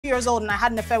years old and I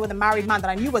had an affair with a married man that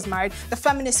I knew was married, the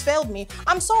feminist failed me.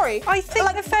 I'm sorry. I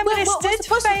think the feminist did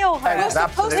fail her.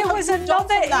 It was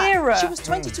another era. She was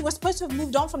 22. We're supposed to have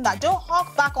moved on from that. Don't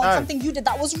hark back on something you did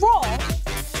that was wrong.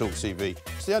 TalkTV.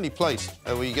 It's the only place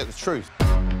where you get the truth.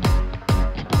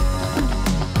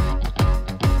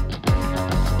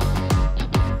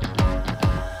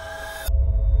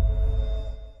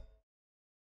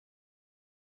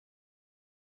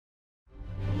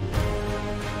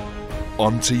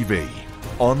 On TV,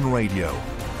 on radio,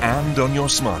 and on your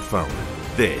smartphone.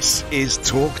 This is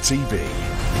TalkTV.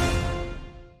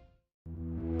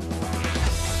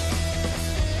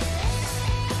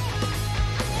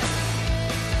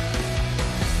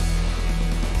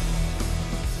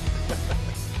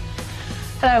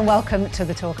 Hello and welcome to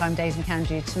The Talk. I'm Daisy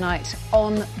McAndrew. Tonight,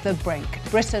 on the brink,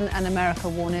 Britain and America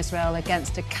warn Israel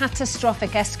against a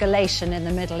catastrophic escalation in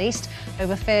the Middle East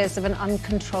over fears of an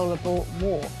uncontrollable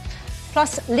war.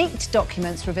 Plus, leaked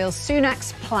documents reveal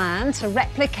Sunak's plan to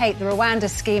replicate the Rwanda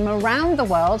scheme around the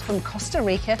world from Costa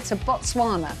Rica to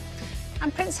Botswana.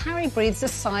 And Prince Harry breathes a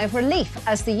sigh of relief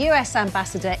as the US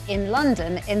ambassador in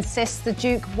London insists the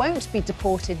Duke won't be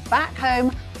deported back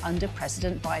home under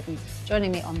President Biden.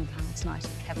 Joining me on the panel tonight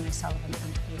are Kevin O'Sullivan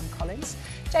and Ian Collins,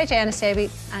 JJ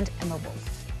Anastabi and Emma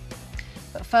Wolfe.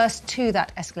 But first, to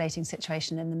that escalating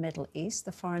situation in the Middle East,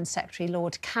 the Foreign Secretary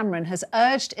Lord Cameron has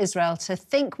urged Israel to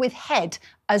think with head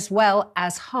as well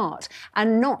as heart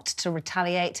and not to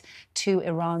retaliate to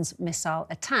Iran's missile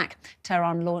attack.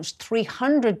 Tehran launched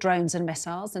 300 drones and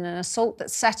missiles in an assault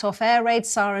that set off air raid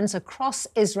sirens across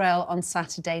Israel on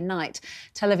Saturday night.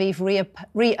 Tel Aviv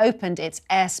reopened its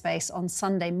airspace on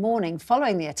Sunday morning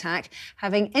following the attack,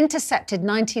 having intercepted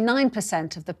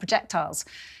 99% of the projectiles.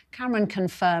 Cameron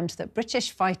confirmed that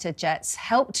British fighter jets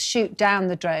helped shoot down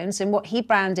the drones in what he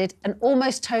branded an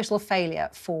almost total failure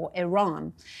for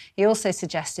Iran. He also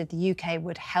suggested the UK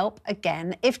would help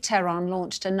again if Tehran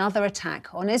launched another attack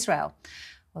on Israel.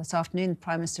 Well, this afternoon,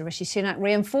 Prime Minister Rishi Sunak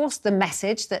reinforced the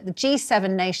message that the G7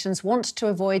 nations want to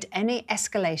avoid any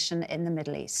escalation in the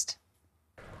Middle East.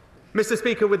 Mr.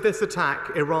 Speaker, with this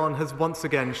attack, Iran has once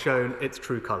again shown its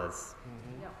true colours.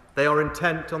 They are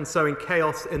intent on sowing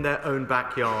chaos in their own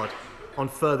backyard, on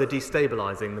further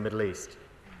destabilising the Middle East.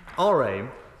 Our aim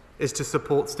is to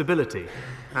support stability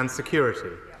and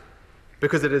security,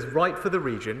 because it is right for the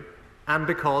region and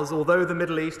because, although the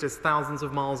Middle East is thousands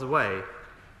of miles away,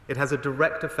 it has a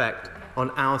direct effect on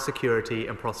our security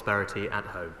and prosperity at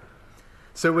home.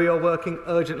 So we are working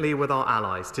urgently with our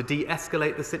allies to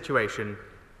de-escalate the situation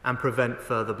and prevent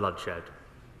further bloodshed.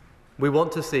 We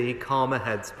want to see calmer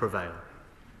heads prevail,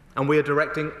 and we are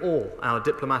directing all our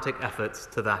diplomatic efforts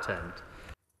to that end.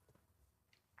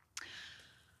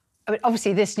 I mean,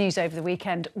 obviously, this news over the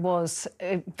weekend was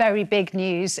very big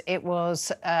news. It was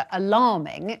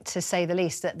alarming, to say the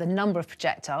least, at the number of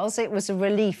projectiles. It was a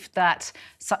relief that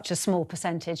such a small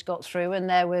percentage got through and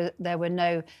there were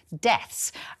no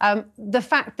deaths. The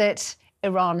fact that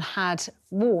Iran had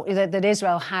that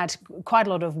Israel had quite a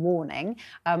lot of warning.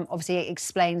 Obviously, it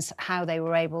explains how they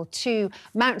were able to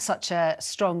mount such a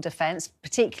strong defence,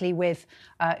 particularly with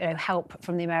help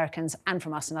from the Americans and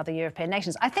from us and other European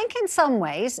nations. I think in some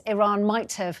ways, Iran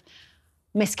might have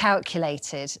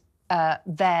miscalculated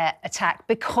their attack,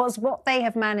 because what they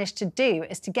have managed to do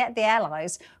is to get the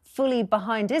Allies fully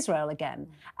behind Israel again.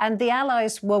 And the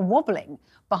Allies were wobbling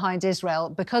behind Israel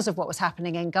because of what was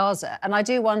happening in Gaza. And I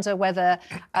do wonder whether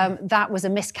that was a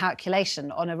miscalculation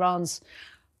on Iran's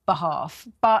behalf.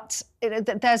 But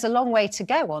there's a long way to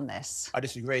go on this. I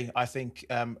disagree. I think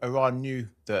Iran knew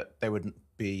that they wouldn't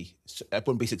be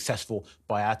successful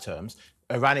by our terms.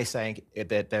 Iran is saying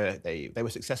that they were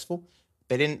successful.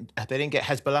 They didn't get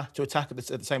Hezbollah to attack at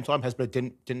the same time. Hezbollah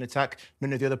didn't attack.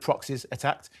 None of the other proxies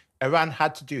attacked. Iran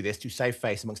had to do this to save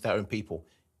face amongst their own people.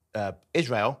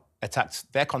 Israel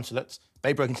attacked their consulates.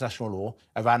 They broke international law.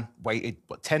 Iran waited,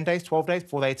 10 days, 12 days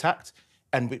before they attacked.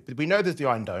 And we know there's the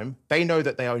Iron Dome. They know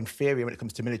that they are inferior when it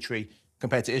comes to military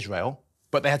compared to Israel,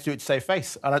 but they had to do it to save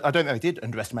face. And I don't think they did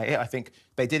underestimate it. I think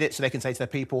they did it so they can say to their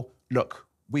people, look,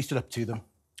 we stood up to them.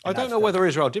 I don't know whether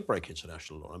Israel did break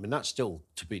international law. I mean, that's still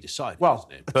to be decided,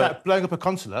 isn't it? But blowing up a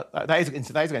consulate, that is against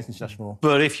international law.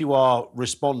 But if you are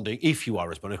responding,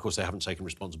 of course, they haven't taken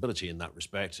responsibility in that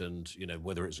respect, and, you know,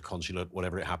 whether it's a consulate,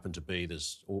 whatever it happened to be,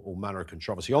 there's all manner of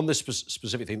controversy. On this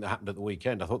specific thing that happened at the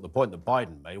weekend, I thought the point that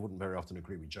Biden made, I wouldn't very often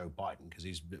agree with Joe Biden, because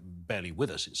he's barely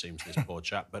with us, it seems, this poor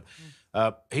chap, but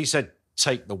he said,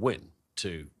 take the win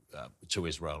to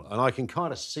Israel. And I can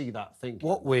kind of see that thinking.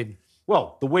 What win?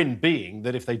 Well, the win being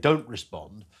that if they don't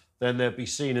respond, then they'll be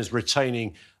seen as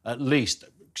retaining at least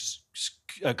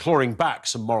clawing back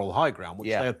some moral high ground, which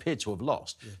they appear to have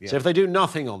lost. So if they do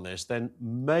nothing on this, then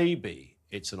maybe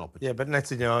it's an opportunity. Yeah, but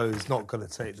Netanyahu is not going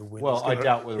to take the win. Well, I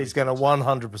doubt whether he's going to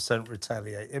 100%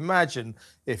 retaliate. Imagine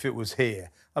if it was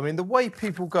here. I mean, the way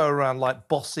people go around like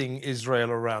bossing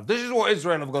Israel around. This is what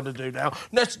Israel have got to do now.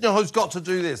 Netanyahu's got to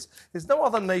do this. There's no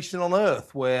other nation on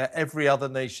earth where every other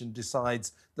nation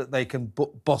decides that they can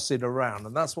boss it around.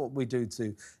 And that's what we do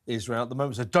to Israel at the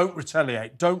moment. So don't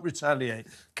retaliate. Don't retaliate.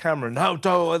 Cameron, no,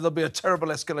 there'll be a terrible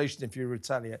escalation if you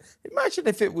retaliate. Imagine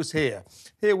if it was here.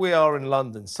 Here we are in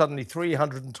London. Suddenly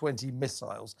 320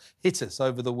 missiles hit us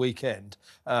over the weekend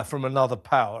from another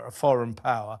power, a foreign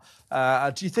power.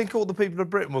 Do you think all the people of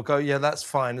Britain will go, yeah, that's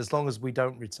fine, as long as we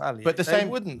don't retaliate? But They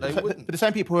wouldn't. But the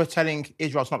same people who are telling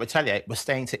Israel to not retaliate were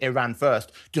saying to Iran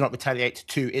first, do not retaliate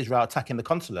to Israel attacking the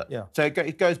consulate. Yeah. So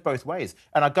it goes both ways.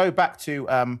 And I go back to...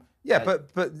 but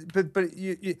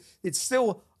it's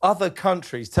still other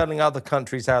countries telling other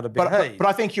countries how to behave. But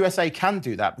I think USA can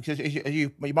do that, because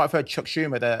you might have heard Chuck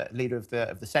Schumer, the leader of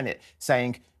the Senate,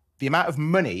 saying the amount of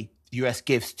money US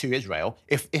gives to Israel,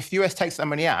 if US takes that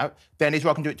money out, then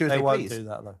Israel can do as they please. They won't do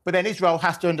that, though. But then Israel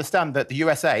has to understand that the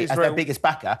USA, as their biggest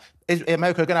backer,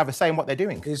 America are going to have a say in what they're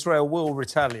doing. Israel will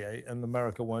retaliate, and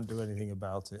America won't do anything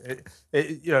about it.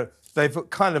 They've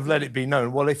kind of let it be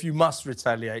known, well, if you must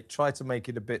retaliate, try to make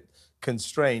it a bit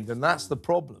constrained. And that's the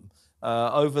problem.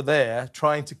 Over there,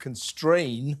 trying to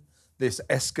constrain this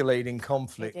escalating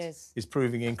conflict is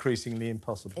proving increasingly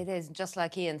impossible. It is. Just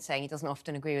like Ian's saying, he doesn't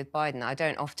often agree with Biden. I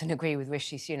don't often agree with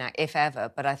Rishi Sunak, if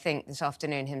ever. But I think this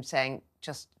afternoon him saying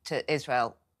just to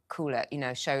Israel, cool it,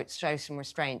 show some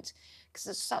restraint. Because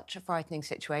it's such a frightening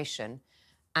situation.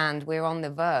 And we're on the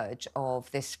verge of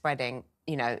this spreading,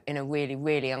 in a really,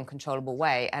 really uncontrollable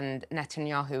way. And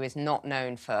Netanyahu is not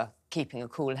known for keeping a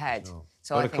cool head. No.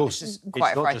 So but I of think course, this is it's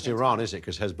quite not just Iran, time. is it?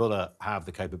 Because Hezbollah have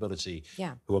the capability,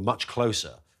 Yeah. who are much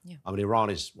closer. Yeah. I mean, Iran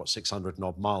is, 600 and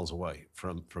odd miles away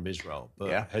from Israel.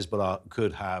 But Hezbollah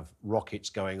could have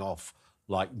rockets going off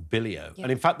like Billio. Yeah.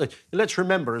 And in fact, let's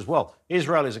remember as well,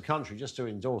 Israel is a country, just to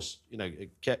endorse,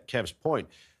 Kev's point,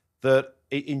 that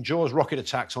it endures rocket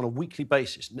attacks on a weekly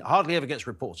basis. It hardly ever gets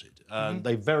reported.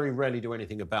 They very rarely do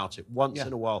anything about it. Once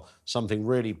in a while, something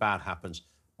really bad happens.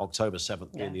 October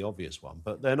 7th being the obvious one,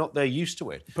 but they're used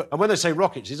to it. And when they say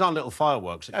rockets, these aren't little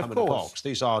fireworks that come in a box.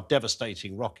 These are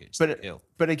devastating rockets that kill.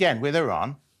 But again, with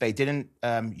Iran, they didn't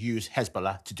use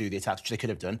Hezbollah to do the attacks, which they could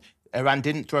have done. Iran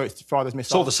didn't fire those missiles.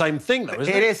 It's all the same thing, though,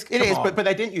 isn't it? It is, but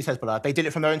they didn't use Hezbollah. They did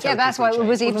it from their own territory. Yeah, that's why it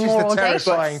was even more audacious.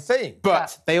 Terrifying thing.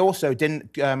 But they also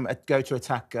didn't go to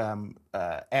attack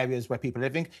areas where people are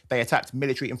living. They attacked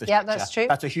military infrastructure. Yeah, that's true.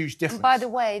 That's a huge difference. And by the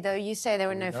way, though, you say there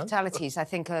were no fatalities. I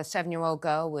think a 7-year-old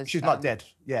girl was... She's not dead.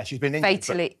 Yeah, she's been injured.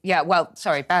 Fatally...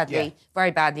 badly,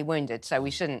 very badly wounded, so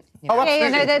we shouldn't...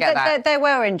 There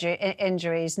were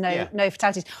injuries, no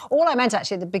fatalities. All I meant,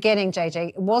 actually, at the beginning,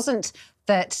 JJ, wasn't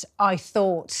that I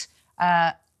thought...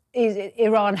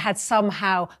 Iran had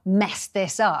somehow messed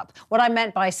this up. What I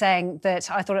meant by saying that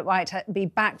I thought it might be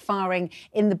backfiring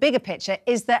in the bigger picture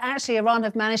is that actually Iran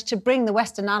have managed to bring the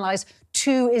Western allies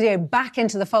back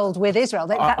into the fold with Israel.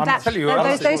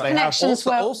 Those connections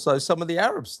were... Also, some of the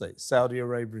Arab states, Saudi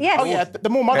Arabia... Yes. Oh, yeah, the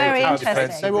more modern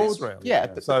interesting. They were all Israel.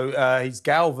 Yeah. So he's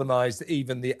galvanised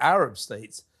even the Arab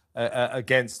states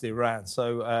against Iran.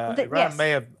 So Iran may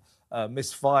have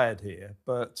misfired here,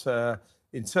 but...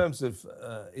 in terms of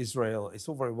Israel, it's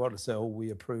all very well to say,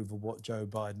 we approve of what Joe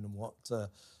Biden and what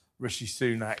Rishi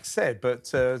Sunak said, but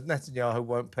Netanyahu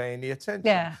won't pay any attention.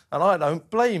 Yeah. And I don't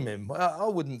blame him. I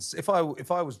wouldn't... If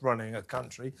I was running a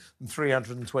country and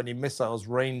 320 missiles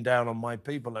rained down on my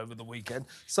people over the weekend,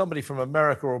 somebody from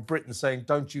America or Britain saying,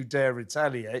 don't you dare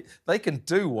retaliate, they can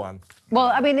do one. Well,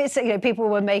 I mean, it's people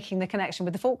were making the connection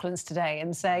with the Falklands today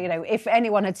and say, if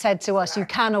anyone had said to us, you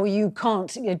can or you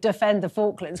can't defend the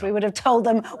Falklands, we would have told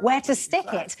them where to stick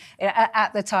it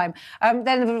at the time.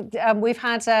 Then we've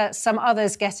had some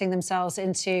others getting themselves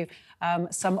into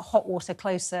some hot water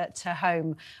closer to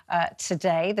home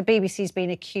today. The BBC's been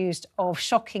accused of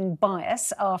shocking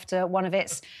bias after one of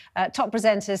its top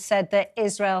presenters said that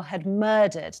Israel had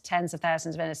murdered tens of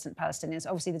thousands of innocent Palestinians.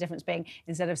 Obviously, the difference being,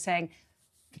 instead of saying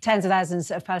tens of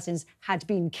thousands of Palestinians had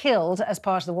been killed as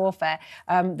part of the warfare,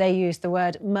 they used the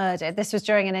word murdered. This was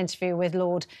during an interview with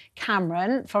Lord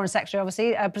Cameron, Foreign Secretary,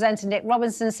 obviously. Presenter Nick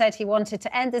Robinson said he wanted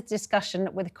to end the discussion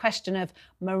with a question of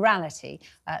morality.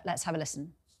 Let's have a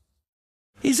listen.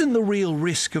 Isn't the real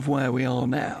risk of where we are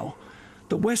now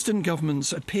that Western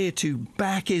governments appear to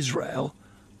back Israel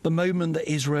the moment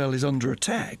that Israel is under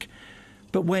attack,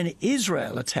 but when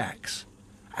Israel attacks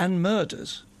and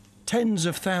murders tens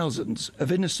of thousands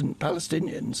of innocent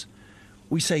Palestinians,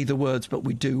 we say the words, but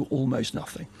we do almost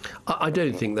nothing. I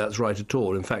don't think that's right at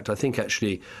all. In fact, I think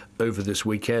actually over this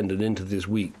weekend and into this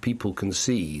week, people can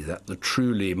see that the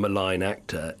truly malign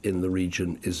actor in the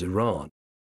region is Iran.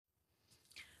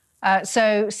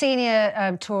 So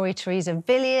senior Tory Theresa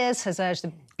Villiers has urged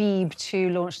the Beeb to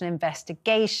launch an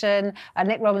investigation.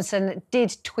 Nick Robinson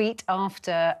did tweet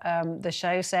after the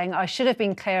show saying, "I should have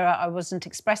been clearer. I wasn't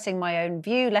expressing my own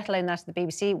view, let alone that of the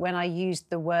BBC, when I used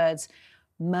the words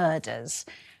murders."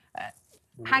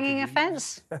 Hanging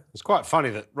offence? It's quite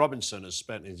funny that Robinson has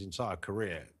spent his entire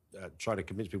career trying to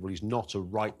convince people he's not a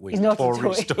right-wing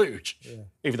Tory stooge,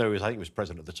 even though I think he was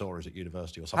president of the Tories at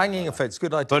university or something. Hanging offence,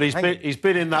 good idea. But he's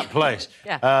been in that place,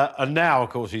 and now, of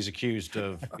course, he's accused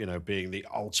of being the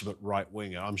ultimate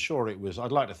right-winger. I'm sure it was.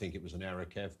 I'd like to think it was an error,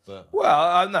 Kev, but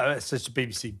well, no, it's such a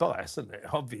BBC bias, isn't it?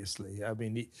 Obviously, I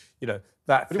mean,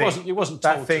 that but thing, he wasn't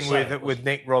that told thing to say it, with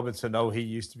Nick Robinson. Oh, he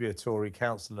used to be a Tory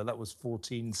councillor. That was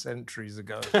 14 centuries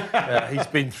ago. He's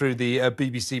been through the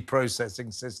BBC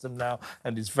processing system now,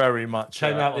 and is very much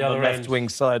Came out the other end. left-wing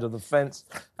side of the fence.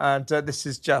 And this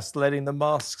is just letting the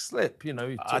mask slip.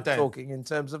 Talking in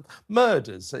terms of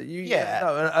murders.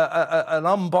 An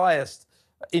unbiased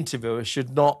interviewer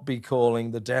should not be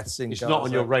calling the deaths in Gaza. It's not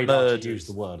on your radar murders. to use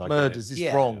the word. Murders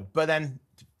is wrong. But then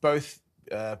both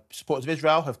supporters of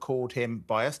Israel have called him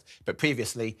biased, but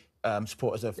previously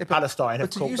supporters of Palestine have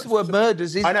called... to use the word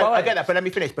murders is I know, biased. I get that, but let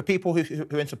me finish. But people who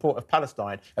are in support of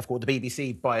Palestine have called the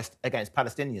BBC biased against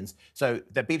Palestinians. So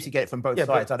the BBC get it from both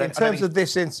sides. But in terms of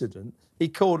this incident, he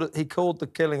called the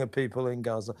killing of people in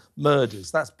Gaza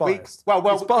murders. That's biased.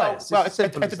 It's biased.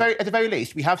 At the very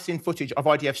least, we have seen footage of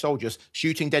IDF soldiers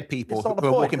shooting dead people who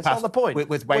are walking past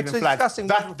with waving flags.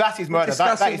 That is murder.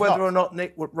 Discussing whether or not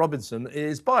Nick Robinson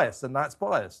is biased, and that's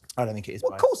biased. I don't think it is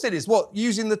biased. Of course it is. What?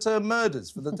 Using the term murders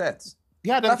for the deaths?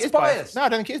 Yeah, I don't think it's biased. No, I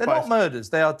don't think it's They're biased. not murders.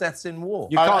 They are deaths in war.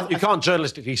 You can't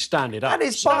journalistically stand it up. That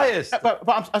is biased.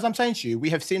 But as I'm saying to you,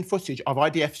 we have seen footage of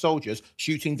IDF soldiers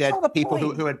shooting dead people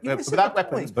who are without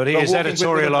weapons. But he is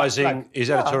editorialising. He's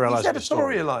editorialising the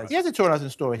story. He is editorialising the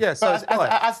story. Yeah, so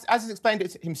as he's explained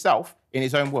it himself in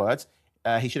his own words,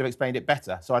 he should have explained it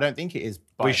better. So I don't think it is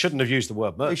biased. We shouldn't have used the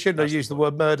word murder. We shouldn't have used the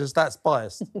word murders. That's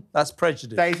biased. That's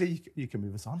prejudice. Daisy, you can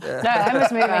move us on. No,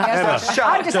 Emma's moving us on.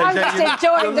 I'm just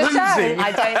enjoying the show.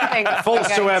 I don't think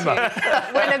False to Emma.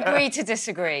 We'll agree to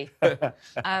disagree.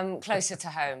 Closer to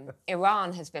home,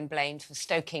 Iran has been blamed for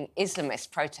stoking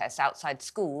Islamist protests outside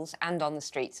schools and on the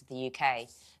streets of the UK.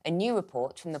 A new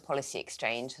report from the Policy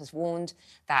Exchange has warned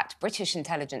British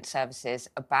intelligence services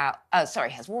about a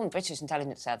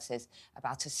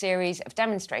series of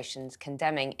demonstrations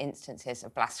condemning instances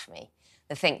of blasphemy.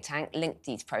 The think tank linked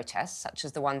these protests, such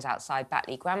as the ones outside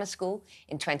Batley Grammar School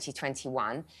in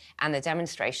 2021 and the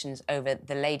demonstrations over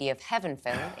the Lady of Heaven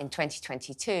film in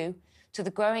 2022, to the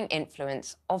growing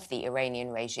influence of the Iranian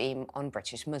regime on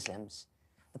British Muslims.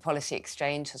 The Policy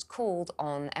Exchange has called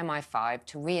on MI5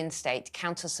 to reinstate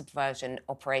counter-subversion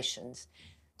operations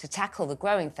to tackle the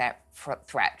growing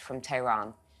threat from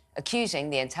Tehran, accusing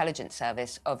the intelligence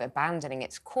service of abandoning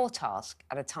its core task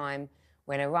at a time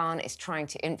when Iran is trying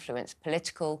to influence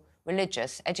political,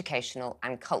 religious, educational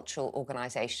and cultural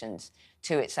organisations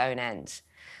to its own ends.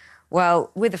 Well,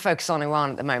 with the focus on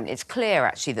Iran at the moment, it's clear,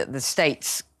 actually, that the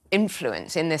state's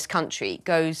influence in this country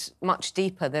goes much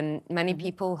deeper than many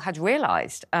people had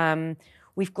realised.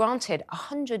 We've granted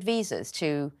 100 visas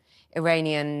to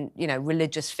Iranian,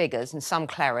 religious figures and some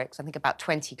clerics. I think about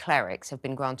 20 clerics have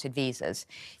been granted visas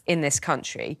in this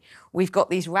country. We've got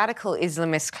these radical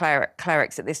Islamist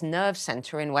clerics at this nerve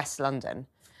centre in West London.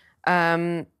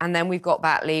 And then we've got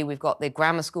Batley, we've got the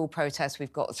grammar school protests,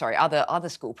 we've got, other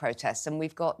school protests, and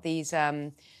we've got these,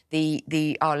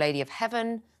 the Our Lady of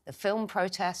Heaven, the film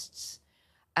protests,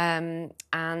 and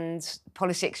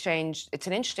Policy Exchange. It's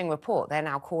an interesting report. They're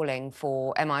now calling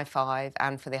for MI5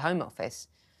 and for the Home Office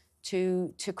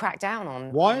to crack down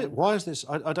on... Why is this...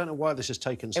 I don't know why this has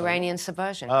taken so Iranian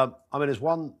subversion. as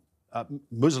one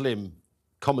Muslim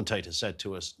commentator said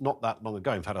to us not that long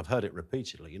ago, in fact, I've heard it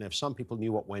repeatedly, if some people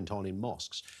knew what went on in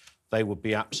mosques, they would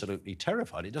be absolutely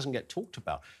terrified. It doesn't get talked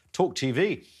about.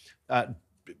 TalkTV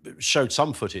showed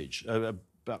some footage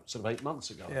about sort of 8 months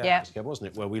ago,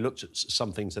 wasn't it, where we looked at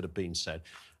some things that have been said.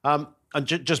 And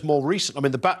just more recent,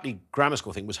 the Batley Grammar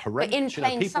School thing was horrendous. But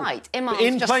in plain sight, imams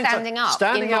just standing up.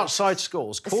 Standing outside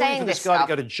schools, calling for this guy to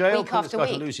go to jail, calling this guy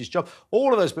to lose his job.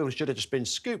 All of those people should have just been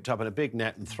scooped up in a big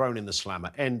net and thrown in the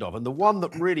slammer, end of. And the one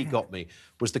that really got me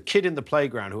was the kid in the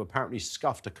playground who apparently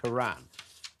scuffed a Quran.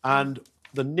 And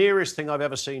the nearest thing I've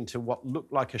ever seen to what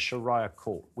looked like a Sharia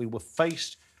court, we were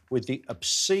faced with the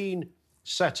obscene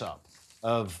setup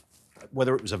of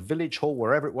whether it was a village hall,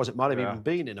 wherever it was, it might have even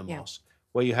been in a mosque,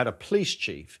 where you had a police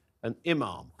chief, an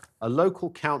imam, a local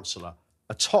councillor,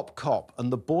 a top cop,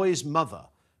 and the boy's mother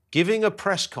giving a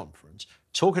press conference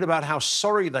talking about how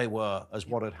sorry they were as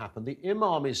what had happened. The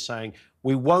imam is saying,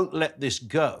 we won't let this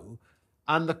go.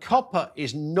 And the copper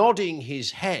is nodding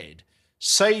his head,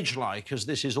 sage-like, as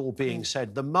this is all being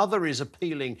said. The mother is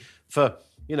appealing for,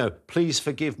 you know, please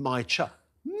forgive my child.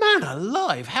 Man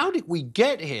alive, how did we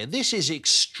get here? This is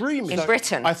extremely... In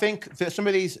Britain. I think that some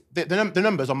of these... The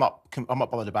numbers I'm not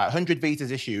bothered about. 100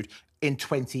 visas issued in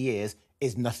 20 years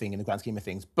is nothing in the grand scheme of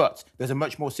things. But there's a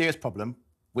much more serious problem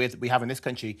we have in this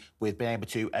country with being able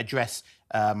to address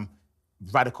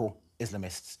radical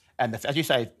Islamists. And as you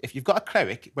say, if you've got a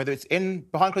cleric, whether it's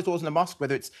behind closed doors in a mosque,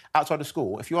 whether it's outside of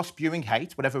school, if you are spewing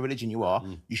hate, whatever religion you are,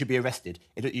 you should be arrested.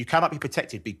 You cannot be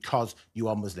protected because you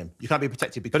are Muslim. You can't be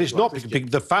protected because. But it's not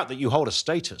the fact that you hold a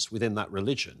status within that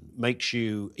religion makes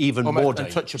you even more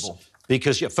dangerous. Untouchable.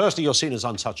 Because firstly, you're seen as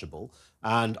untouchable,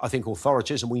 and I think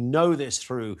authorities, and we know this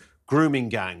through grooming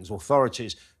gangs,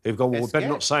 authorities who've gone, well, we better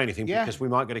not say anything because we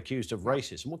might get accused of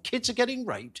racism. Well, kids are getting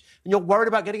raped, and you're worried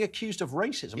about getting accused of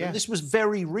racism. I mean, this was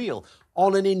very real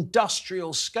on an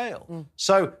industrial scale.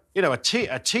 So, you know, a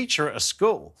teacher at a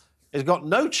school has got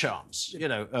no chance, you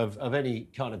know, of any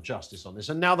kind of justice on this.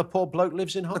 And now the poor bloke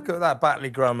lives in home. Look at that Batley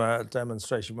Grammar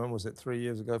demonstration. When was it? 3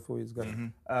 years ago, 4 years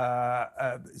ago?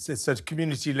 It said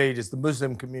community leaders, the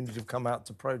Muslim community have come out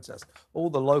to protest. All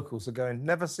the locals are going,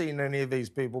 never seen any of these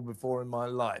people before in my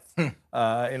life.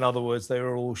 In other words, they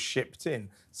were all shipped in.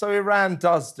 So Iran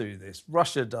does do this.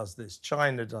 Russia does this.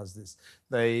 China does this.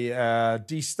 They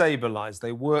destabilise.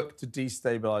 They work to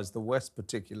destabilise the West,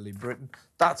 particularly Britain.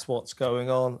 That's what's going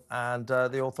on, and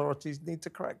the authorities need to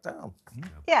crack down.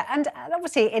 Yeah, and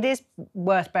obviously it is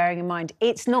worth bearing in mind,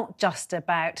 it's not just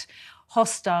about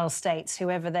hostile states,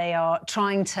 whoever they are,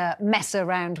 trying to mess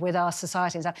around with our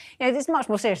society and stuff. You know, it's much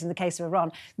more serious in the case of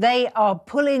Iran. They are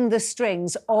pulling the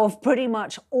strings of pretty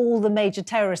much all the major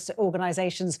terrorist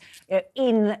organisations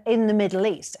in the Middle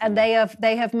East, and they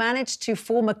have managed to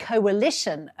form a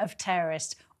coalition of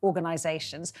terrorist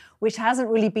organisations, which hasn't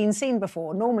really been seen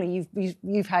before. Normally,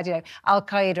 you've had, you know,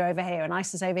 Al-Qaeda over here and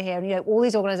ISIS over here, and, you know, all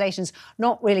these organisations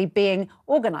not really being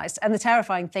organised. And the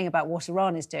terrifying thing about what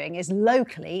Iran is doing is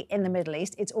locally in the Middle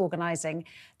East, it's organising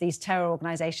these terror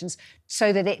organisations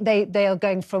so that they are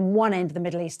going from one end of the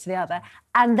Middle East to the other,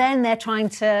 and then they're trying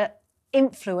to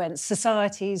influence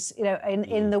societies, you know,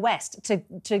 in the West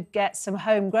to get some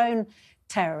homegrown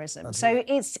terrorism. So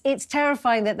it's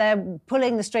terrifying that they're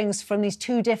pulling the strings from these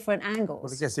two different angles.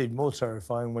 Well, it gets even more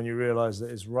terrifying when you realise that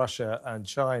it's Russia and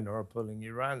China are pulling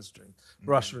Iran's strings.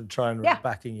 Russia and China are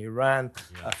backing Iran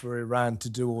for Iran to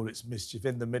do all its mischief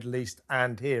in the Middle East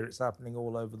and here. It's happening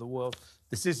all over the world.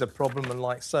 This is a problem, and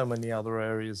like so many other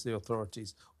areas, the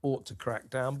authorities ought to crack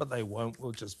down, but they won't.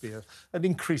 Will just be an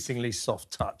increasingly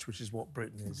soft touch, which is what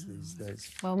Britain is these days.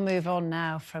 We'll move on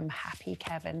now from Happy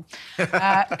Kevin.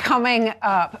 Coming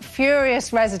up,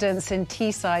 furious residents in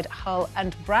Teesside, Hull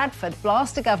and Bradford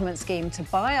blast a government scheme to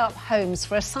buy up homes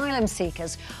for asylum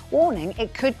seekers, warning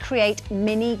it could create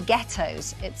mini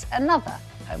ghettos. It's another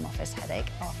Home Office headache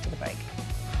after the break.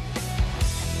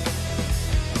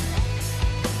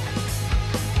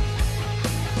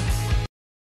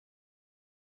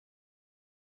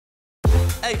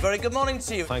 Hey, very good morning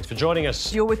to you. Thanks for joining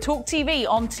us. You're with TalkTV,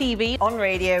 on TV, on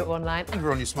radio, online. And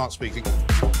we're on your smart speaking.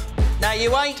 Now,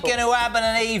 you ain't going to have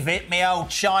an Eve, me old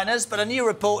Chinas, but a new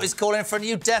report is calling for a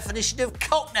new definition of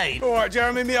cockney. All right,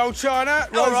 Jeremy, me old China.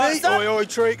 Rosie, all right, oi, oi,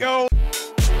 treacle.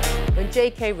 When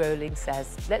J.K. Rowling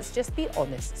says, let's just be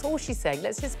honest, that's all she's saying,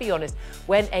 let's just be honest.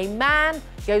 When a man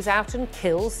goes out and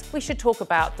kills, we should talk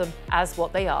about them as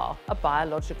what they are, a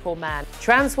biological man.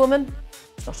 Trans woman,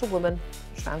 it's not a woman.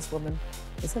 Trans woman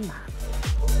is a man.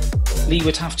 Lee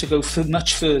would have to go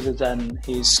much further than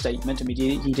his statement. I mean,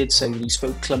 he did say that he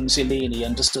spoke clumsily and he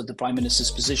understood the Prime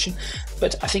Minister's position,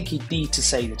 but I think he'd need to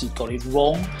say that he'd got it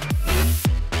wrong.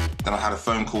 Then I had a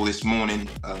phone call this morning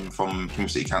from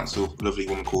Plymouth City Council, a lovely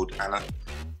woman called Anna.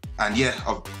 And yeah,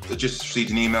 I've just received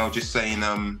an email just saying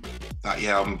that,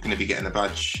 yeah, I'm going to be getting a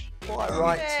badge. Quite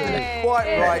right too.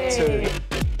 Quite right too.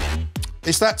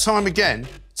 It's that time again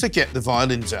to get the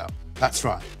violins out. That's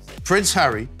right. Prince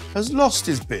Harry has lost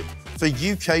his bid for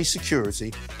UK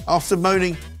security after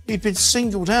moaning he'd been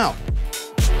singled out.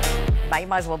 You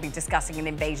might as well be discussing an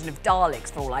invasion of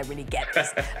Daleks for all I really get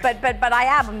this. but I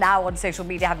am now on social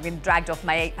media, having been dragged off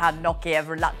my £8 Nokia,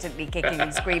 reluctantly kicking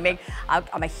and screaming.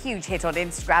 I'm a huge hit on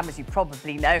Instagram, as you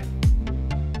probably know.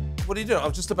 What are you doing? I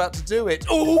was just about to do it.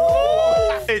 Ooh!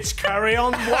 It's Carry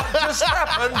On. What just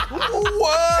happened?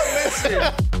 We're missing.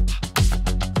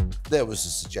 There was a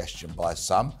suggestion by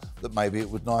some that maybe it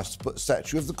would be nice to put a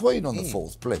statue of the Queen on the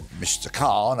fourth plinth. Mr.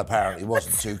 Khan apparently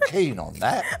wasn't too keen on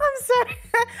that. I'm sorry.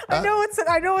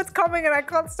 I know it's coming and I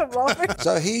can't stop laughing.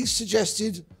 So he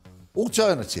suggested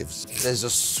alternatives. There's a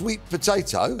sweet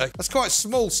potato. That's quite a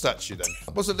small statue, then.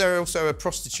 Wasn't there also a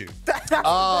prostitute?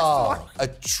 A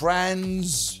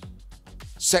trans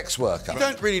sex worker. You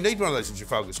don't really need one of those in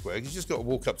Trafalgar Square. You just got to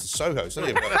walk up to Soho, so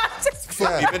you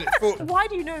 40 minutes. Why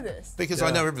do you know this? Because I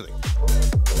know everything.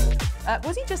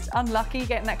 Was he just unlucky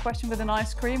getting that question with an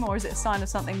ice cream, or is it a sign of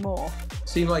something more?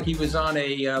 Seemed like he was on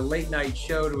a late-night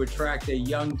show to attract a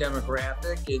young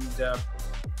demographic, and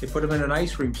they put him in an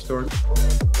ice cream store.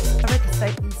 I read the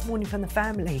statement this morning from the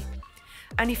family,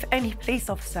 and if any police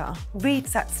officer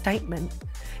reads that statement,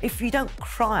 if you don't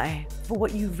cry for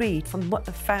what you read from what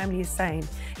the family is saying,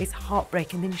 it's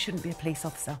heartbreaking, then you shouldn't be a police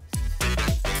officer.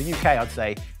 The UK, I'd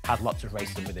say, has lots of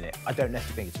racism within it. I don't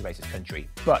necessarily think it's a racist country,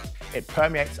 but it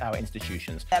permeates our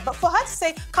institutions. Yeah, but for her to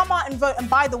say, come out and vote, and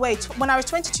by the way, when I was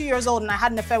 22 years old and I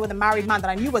had an affair with a married man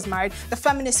that I knew was married, the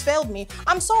feminists failed me.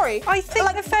 I'm sorry. I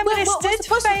think the feminists did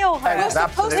fail her.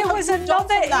 It was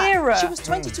another era. She was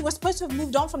 22. We're supposed to have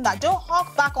moved on from that. Don't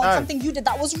hark back on something you did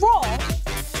that was wrong.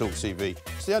 TalkTV.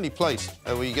 It's the only place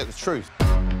where you get the truth.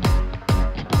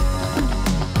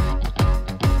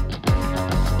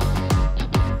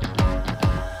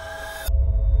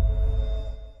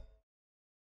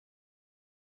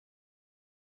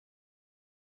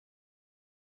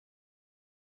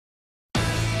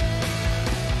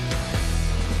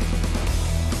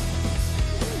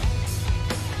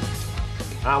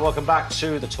 And welcome back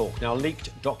to The Talk. Now, leaked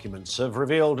documents have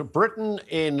revealed Britain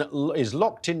is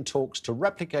locked in talks to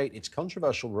replicate its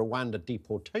controversial Rwanda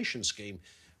deportation scheme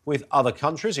with other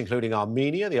countries, including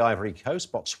Armenia, the Ivory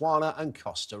Coast, Botswana and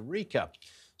Costa Rica.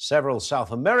 Several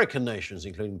South American nations,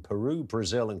 including Peru,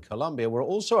 Brazil and Colombia, were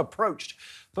also approached,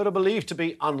 but are believed to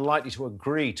be unlikely to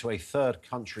agree to a third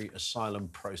country asylum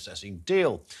processing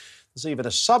deal. There's even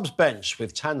a subs bench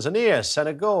with Tanzania,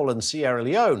 Senegal and Sierra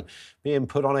Leone being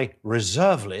put on a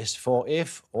reserve list for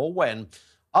if or when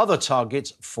other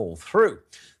targets fall through.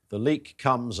 The leak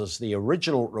comes as the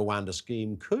original Rwanda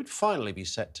scheme could finally be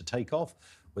set to take off,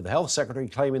 with the Health Secretary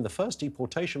claiming the first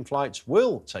deportation flights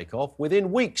will take off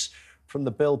within weeks from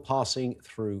the bill passing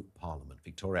through Parliament.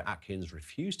 Victoria Atkins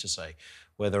refused to say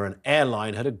whether an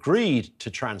airline had agreed to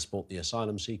transport the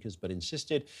asylum seekers, but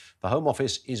insisted the Home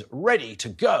Office is ready to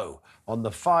go on the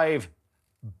 £5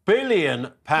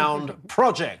 billion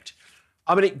project.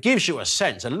 I mean, it gives you a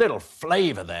sense, a little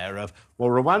flavour there of,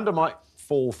 well, Rwanda might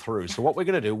fall through. So what we're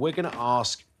going to do, we're going to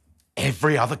ask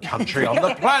every other country on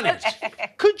the planet.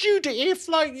 Could you do, if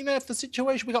the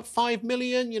situation, we got 5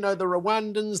 million, the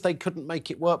Rwandans, they couldn't make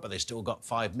it work, but they still got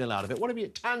 5 mil out of it. What have you,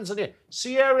 Tanzania,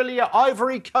 Sierra Leone,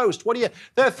 Ivory Coast,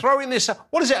 they're throwing this,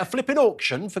 what is it, a flipping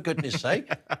auction, for goodness sake?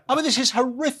 I mean, this is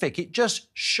horrific. It just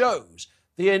shows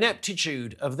the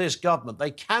ineptitude of this government.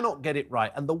 They cannot get it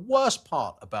right. And the worst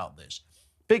part about this,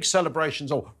 big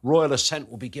celebrations, royal assent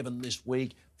will be given this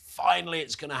week. Finally,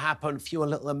 it's going to happen. Fewer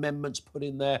little amendments put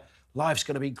in there. Life's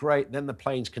going to be great. Then the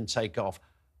planes can take off.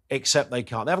 Except they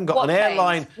can't. They haven't got an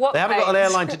airline. They haven't got an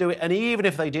airline to do it. And even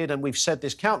if they did, and we've said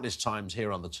this countless times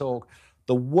here on The Talk,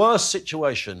 the worst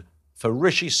situation for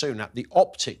Rishi Sunak, the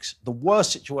optics, the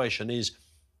worst situation is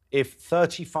if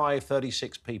 35,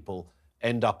 36 people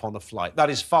end up on a flight. That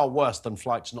is far worse than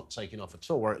flights not taking off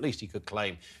at all, or at least he could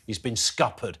claim he's been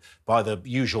scuppered by the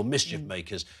usual mischief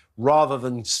makers, rather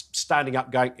than standing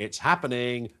up going, it's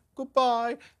happening,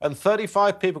 goodbye, and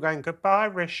 35 people going, goodbye,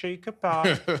 Rishi,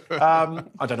 goodbye.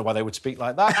 I don't know why they would speak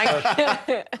like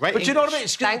that. But you know what I mean?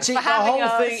 The whole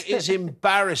thing is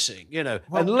embarrassing,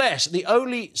 unless the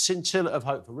only scintilla of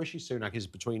hope for Rishi Sunak is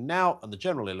between now and the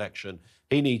general election,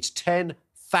 he needs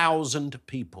 10,000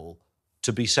 people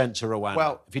to be sent to Rwanda.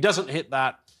 Well, if he doesn't hit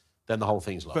that, then the whole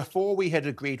thing's lost. Before we had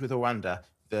agreed with Rwanda,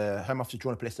 the Home Office had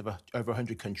drawn up a list of over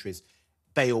 100 countries.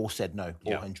 They all said no,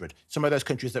 all 100. Some of those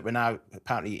countries that we're now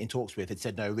apparently in talks with had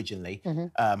said no originally.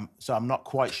 So I'm not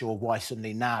quite sure why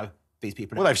suddenly now these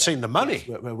people... Well, they've seen the money.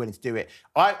 We're willing to do it.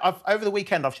 Over the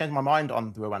weekend, I've changed my mind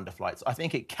on the Rwanda flights. I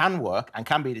think it can work and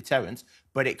can be a deterrent,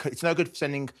 but it's no good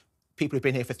sending people who've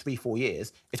been here for 3-4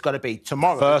 years. It's got to be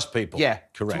tomorrow. First people. Yeah,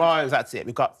 correct. Tomorrow, that's it.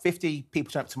 We've got 50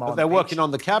 people turn up tomorrow. But they're working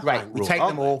on the cab rank rule, we take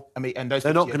them all, and those.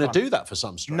 They're not going to do that for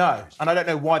some strange No, and I don't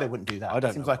know why they wouldn't do that. I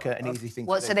don't Seems know. like an easy thing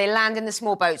to do. So they land in the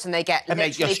small boats and they get And they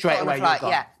literally go straight put on away, a flight.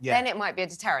 you're gone. Yeah. Then it might be a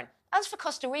deterrent. As for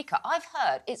Costa Rica, I've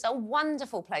heard it's a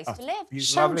wonderful place to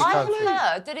live. Lovely I've country.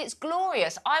 heard that it's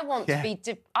glorious. I want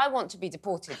to be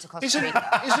deported to Costa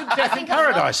Rica. Isn't Death in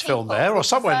Paradise filmed there or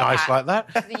somewhere nice like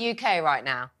that? To the UK right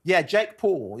now. Yeah, Jake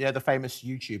Paul, the famous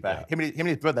YouTuber, him and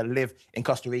his brother live in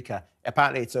Costa Rica.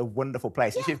 Apparently, it's a wonderful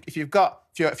place. Yeah. If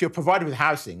you're provided with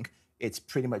housing, it's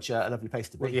pretty much a lovely place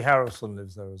to be. Woody Harrelson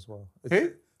lives there as well.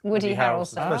 Who? Woody Harrelson.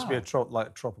 It's supposed to be a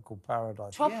tropical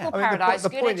paradise. Tropical paradise,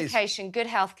 good education, good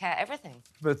healthcare, everything.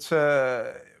 But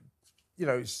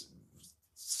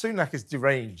Sunak is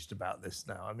deranged about this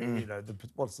now. I mean,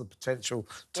 what's the potential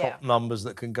top numbers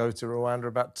that can go to Rwanda?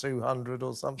 About 200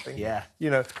 or something. Yeah.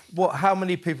 How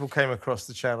many people came across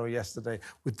the channel yesterday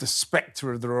with the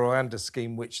spectre of the Rwanda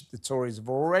scheme, which the Tories have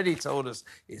already told us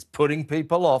is putting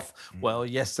people off? Well,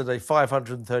 yesterday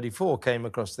 534 came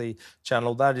across the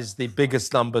channel. That is the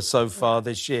biggest number so far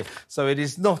this year. So it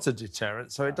is not a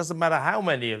deterrent. So it doesn't matter how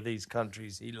many of these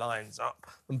countries he lines up.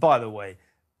 And by the way,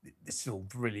 it's all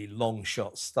really long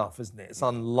shot stuff, isn't it? It's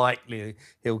unlikely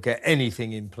he'll get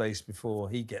anything in place before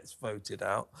he gets voted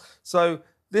out. So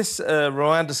this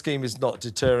Rwanda scheme is not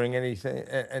deterring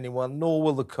anyone, nor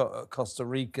will the Costa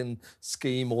Rican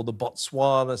scheme or the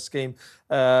Botswana scheme.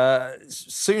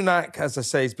 Sunak, as I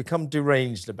say, has become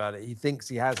deranged about it. He thinks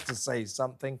he has to say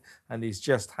something, and he's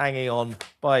just hanging on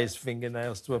by his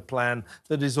fingernails to a plan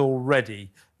that is already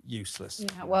useless.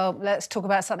 Yeah, well, let's talk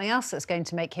about something else that's going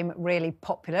to make him really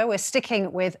popular. We're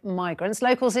sticking with migrants.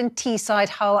 Locals in Teesside,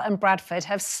 Hull and Bradford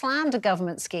have slammed a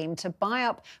government scheme to buy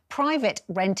up private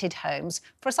rented homes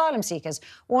for asylum seekers,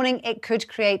 warning it could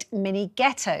create mini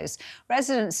ghettos.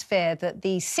 Residents fear that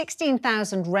the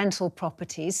 16,000 rental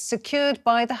properties secured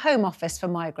by the Home Office for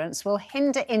migrants will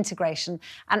hinder integration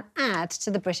and add to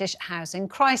the British housing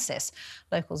crisis.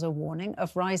 Locals are warning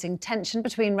of rising tension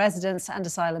between residents and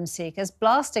asylum seekers,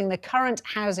 blasting the current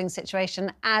housing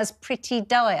situation as pretty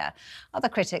dire. Other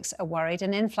critics are worried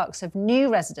an influx of new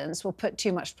residents will put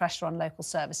too much pressure on local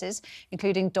services,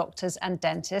 including doctors and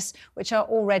dentists, which are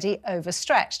already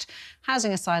overstretched.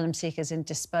 Housing asylum seekers in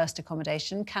dispersed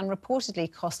accommodation can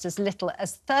reportedly cost as little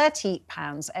as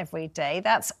 £30 every day.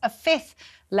 That's a fifth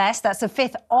less. That's a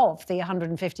fifth of the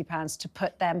 £150 to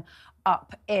put them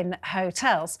up in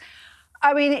hotels.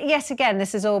 I mean, yet again,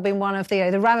 this has all been one of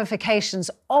the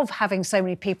ramifications of having so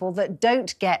many people that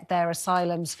don't get their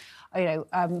asylums,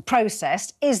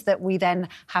 processed, is that we then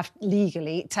have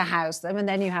legally to house them, and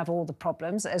then you have all the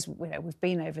problems, as we've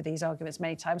been over these arguments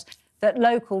many times, that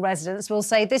local residents will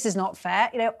say, this is not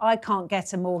fair, I can't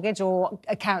get a mortgage or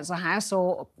a council house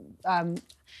or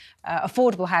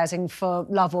affordable housing for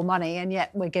love or money, and yet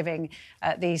we're giving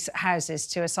these houses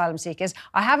to asylum seekers.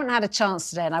 I haven't had a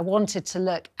chance today, and I wanted to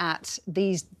look at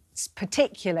these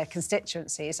particular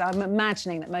constituencies. I'm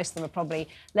imagining that most of them are probably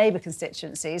Labour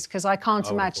constituencies, because I can't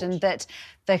imagine that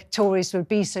the Tories would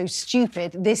be so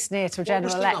stupid this near to a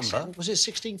general election. What was the number? Was it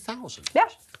 16,000? Yeah,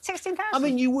 16,000. I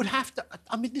mean, you would have to...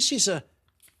 I mean, this is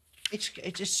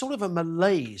it's sort of a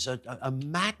malaise, a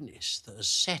madness that has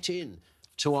set in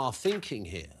to our thinking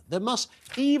here. There must,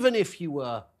 even if you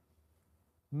were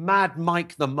Mad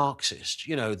Mike the Marxist,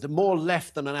 the more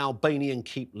left than an Albanian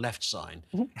keep left sign,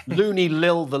 Loony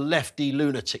Lil the lefty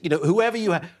lunatic, whoever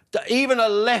you have, even a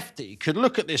lefty could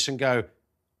look at this and go,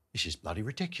 this is bloody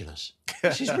ridiculous.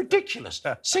 This is ridiculous.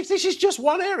 This is just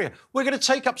one area. We're going to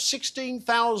take up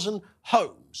 16,000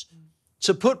 homes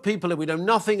to put people that we know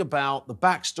nothing about, the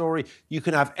backstory. You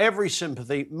can have every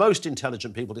sympathy. Most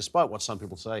intelligent people, despite what some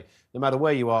people say, no matter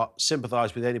where you are,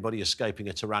 sympathise with anybody escaping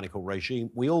a tyrannical regime.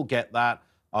 We all get that.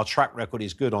 Our track record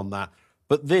is good on that.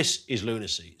 But this is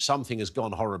lunacy. Something has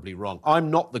gone horribly wrong. I'm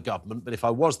not the government, but if I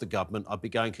was the government, I'd be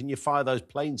going, can you fire those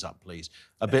planes up, please?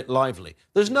 A bit lively.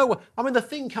 There's no way. I mean, the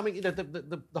thing coming,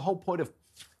 the whole point of,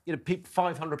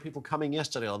 500 people coming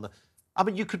yesterday on the... I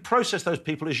mean, you could process those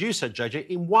people, as you said, JJ,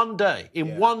 in one day.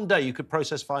 In one day, you could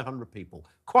process 500 people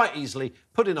quite easily,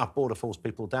 put enough Border Force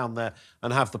people down there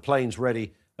and have the planes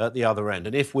ready at the other end.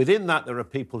 And if within that there are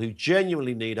people who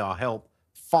genuinely need our help,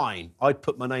 fine. I'd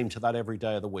put my name to that every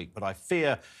day of the week. But I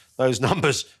fear those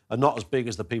numbers are not as big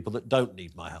as the people that don't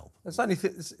need my help. It's only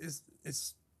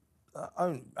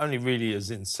really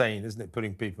as insane, isn't it,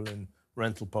 putting people in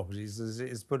rental properties as it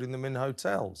is putting them in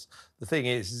hotels. The thing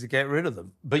is to get rid of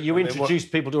them. But you introduce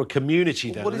people to a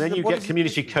community then, and then you get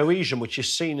community cohesion, which is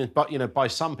seen, by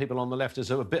some people on the left as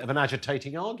a bit of an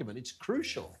agitating argument. It's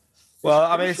crucial. Well,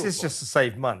 I mean, it's just to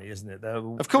save money, isn't it?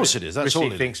 Of course it is. That's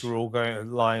all it thinks is. we're all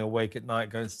lying awake at night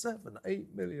going, £7-8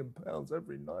 million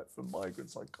every night for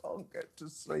migrants. I can't get to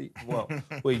sleep. Well,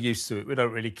 we're used to it. We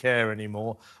don't really care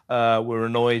anymore. We're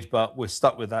annoyed, but we're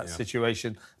stuck with that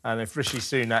situation. And if Rishi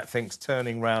Sunak thinks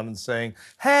turning round and saying,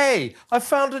 hey, I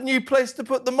found a new place to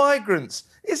put the migrants,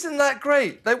 isn't that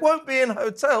great? They won't be in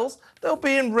hotels. They'll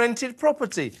be in rented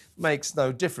property. Makes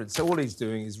no difference. So all he's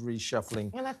doing is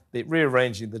reshuffling,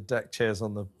 rearranging the deck chairs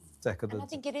on the deck of the I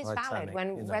think it is Titanic,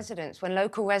 valid when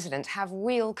local residents have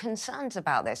real concerns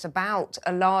about this, about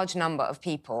a large number of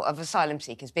people, of asylum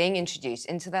seekers being introduced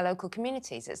into their local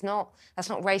communities. That's not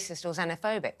racist or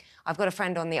xenophobic. I've got a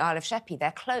friend on the Isle of Sheppey.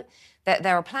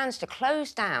 There are plans to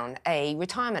close down a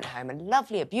retirement home,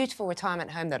 a beautiful retirement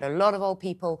home that a lot of old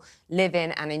people live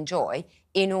in and enjoy,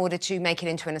 in order to make it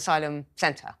into an asylum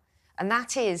centre. And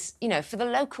that is, you know, for the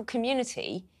local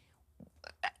community,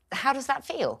 how does that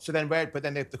feel? So then,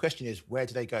 the question is, where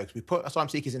do they go? Because we put asylum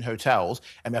seekers in hotels,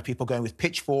 and we have people going with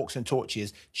pitchforks and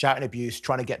torches, shouting abuse,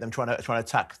 trying to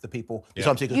attack the people. The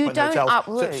asylum seekers You put in don't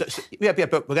hotels. uproot. Yeah,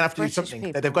 but we're going to have to do British something.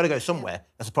 people. They've got to go somewhere.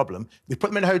 That's a problem. We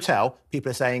put them in a hotel. People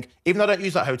are saying, even though I don't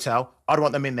use that hotel, I don't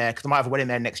want them in there because I might have a wedding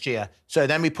there next year. So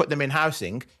then we put them in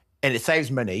housing, and it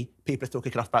saves money. People are still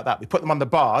kicking off about that. We put them on the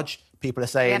barge. People are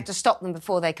saying... We have to stop them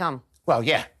before they come. Well,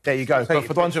 yeah, there you go. But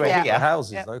for the ones who are here...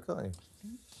 houses, though, can't you?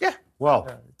 Yeah. Well...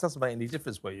 it doesn't make any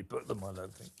difference where you put them, I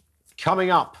don't think. Coming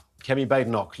up, Kemi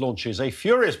Badenoch launches a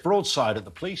furious broadside at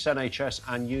the police, NHS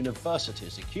and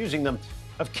universities, accusing them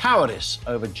of cowardice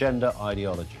over gender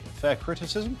ideology. Fair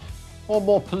criticism or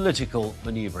more political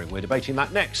manoeuvring? We're debating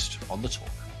that next on The Talk.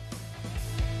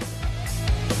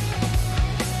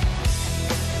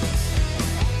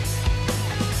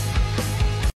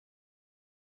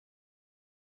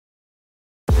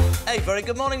 Hey, very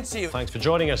good morning to you. Thanks for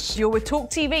joining us. You're with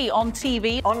TalkTV, on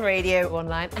TV, on radio,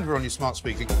 online. And we're on your smart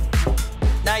speaker.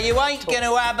 Now, you ain't going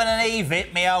to ab and eve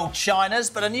it, me old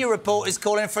Chinas, but a new report is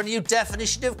calling for a new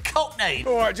definition of cockney.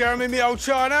 All right, Jeremy, me old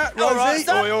China. All right, Rosie,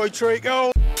 son. oi, oi,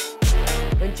 treacle.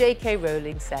 When J.K.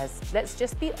 Rowling says, let's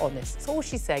just be honest, that's all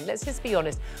she's saying, let's just be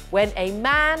honest. When a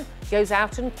man goes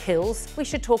out and kills, we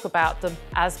should talk about them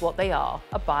as what they are,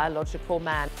 a biological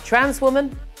man. Trans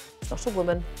woman, it's not a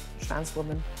woman, trans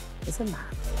woman is a man.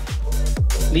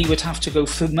 Lee would have to go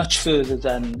much further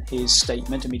than his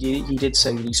statement. I mean, he did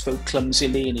say that he spoke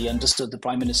clumsily and he understood the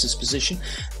Prime Minister's position,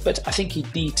 but I think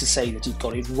he'd need to say that he'd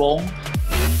got it wrong.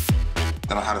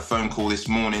 Then I had a phone call this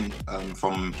morning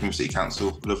from Plymouth City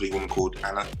Council, a lovely woman called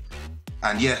Anna.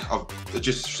 And yeah, I've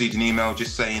just received an email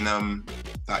just saying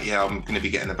that, yeah, I'm going to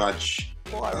be getting a badge.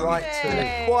 Quite right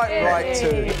too. Quite right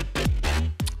too.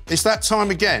 It's that time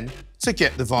again to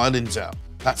get the violins out.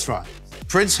 That's right.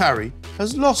 Prince Harry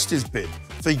has lost his bid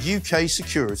for UK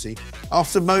security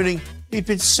after moaning he'd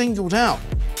been singled out.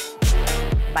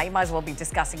 They might as well be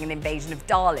discussing an invasion of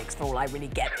Daleks for all I really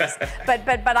get this.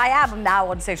 but I am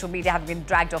now on social media, having been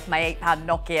dragged off my £8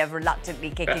 Nokia,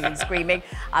 reluctantly kicking and screaming.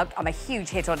 I'm a huge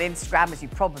hit on Instagram, as you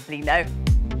probably know.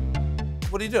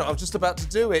 What are you doing? I'm just about to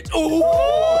do it. Ooh!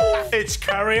 It's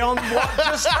carry on. What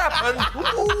just happened?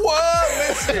 Whoa,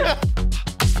 listen.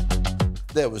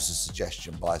 There was a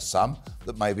suggestion by some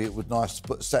that maybe it would be nice to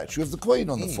put a statue of the Queen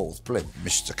on the fourth plinth.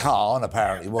 Mr. Khan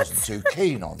apparently wasn't too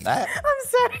keen on that. I'm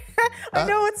sorry.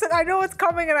 I know it's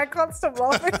coming and I can't stop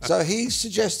laughing. So he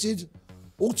suggested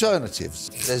alternatives.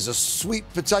 There's a sweet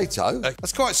potato.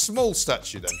 That's quite a small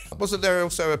statue then. Wasn't there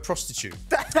also a prostitute?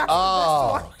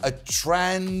 A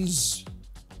trans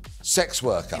sex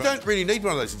worker. You don't really need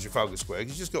one of those in Trafalgar Square.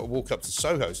 You just got to walk up to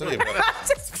Soho. It's only about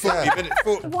Just 40 minutes.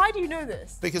 Why do you know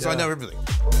this? Because I know everything.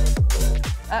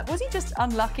 Was he just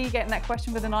unlucky getting that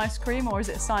question with an ice cream, or is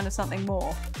it a sign of something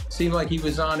more? Seemed like he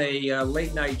was on a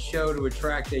late-night show to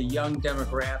attract a young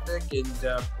demographic,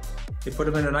 and they put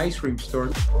him in an ice cream store.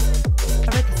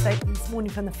 I read the statement this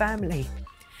morning from the family.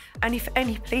 And if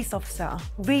any police officer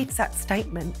reads that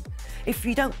statement, if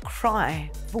you don't cry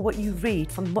for what you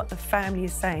read from what the family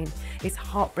is saying, it's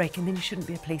heartbreaking, then you shouldn't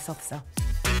be a police officer.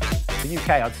 The UK,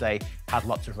 I'd say, has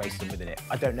lots of racism within it.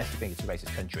 I don't necessarily think it's a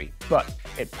racist country, but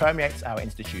it permeates our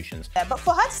institutions. Yeah, but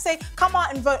for her to say, come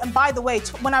out and vote, and by the way,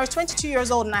 when I was 22 years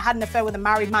old and I had an affair with a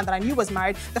married man that I knew was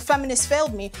married, the feminists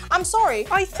failed me. I'm sorry.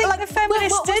 I think the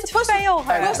feminists did fail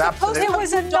her. It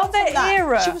was another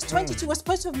era. She was 22. We're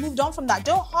supposed to have moved on from that.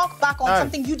 Don't hark back on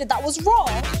something you did that was wrong.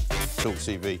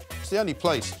 TalkTV. It's the only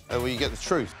place where you get the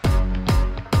truth.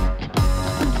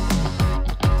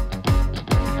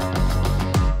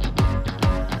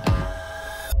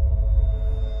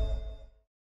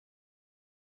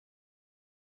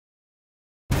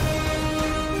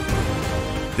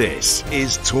 This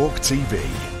is TalkTV.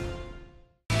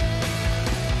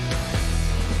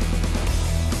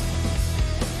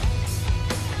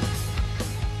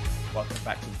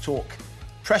 talk.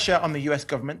 Pressure on the US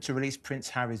government to release Prince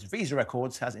Harry's visa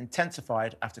records has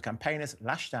intensified after campaigners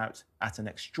lashed out at an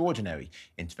extraordinary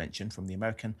intervention from the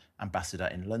American ambassador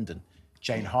in London.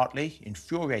 Jane Hartley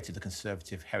infuriated the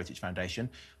Conservative Heritage Foundation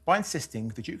by insisting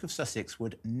the Duke of Sussex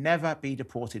would never be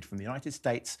deported from the United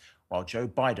States while Joe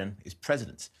Biden is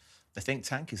president. The think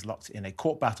tank is locked in a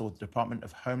court battle with the Department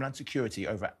of Homeland Security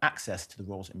over access to the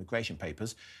royals' immigration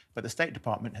papers, but the State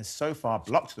Department has so far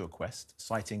blocked the request,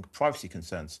 citing privacy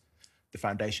concerns. The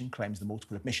foundation claims the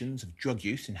multiple admissions of drug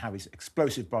use in Harry's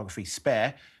explosive biography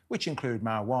Spare, which include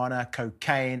marijuana,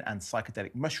 cocaine and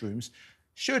psychedelic mushrooms,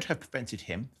 should have prevented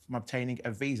him from obtaining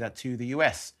a visa to the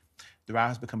US. The row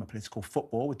has become a political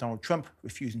football, with Donald Trump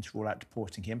refusing to rule out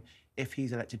deporting him if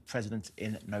he's elected president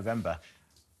in November.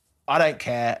 I don't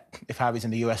care if Harry's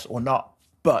in the US or not,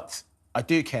 but I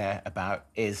do care about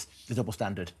is the double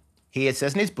standard. He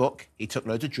says in his book he took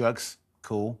loads of drugs,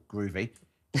 cool, groovy,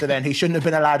 so then he shouldn't have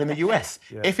been allowed in the US.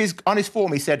 Yeah. If on his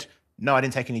form he said, no, I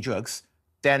didn't take any drugs,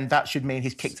 then that should mean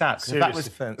he's kicked out. If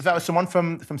that was someone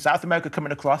from South America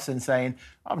coming across and saying,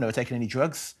 I've never taken any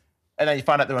drugs, and then you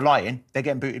find out they were lying, they're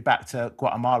getting booted back to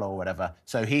Guatemala or whatever.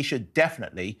 So he should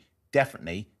definitely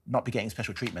not be getting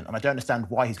special treatment. And I don't understand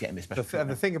why he's getting this special treatment.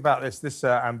 The thing about this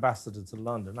ambassador to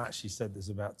London actually said this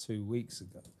about 2 weeks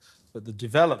ago. But the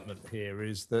development here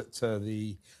is that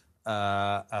the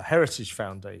Heritage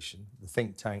Foundation, the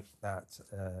think tank that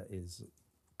is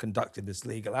conducting this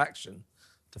legal action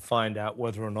to find out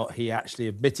whether or not he actually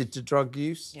admitted to drug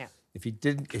use. Yeah. If he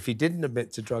didn't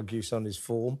admit to drug use on his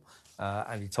form,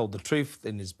 and he told the truth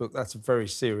in his book, that's a very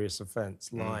serious offence,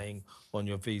 lying on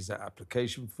your visa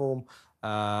application form.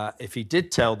 If he did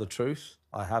tell the truth,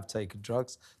 I have taken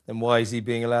drugs, then why is he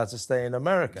being allowed to stay in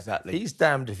America? Exactly. He's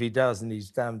damned if he does and he's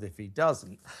damned if he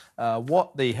doesn't.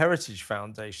 What the Heritage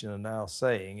Foundation are now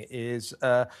saying is,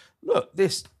 look,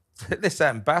 this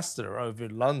ambassador over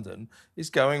in London is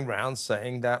going round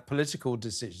saying that political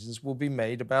decisions will be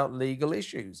made about legal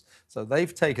issues. So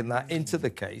they've taken that into the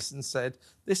case and said,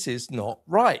 this is not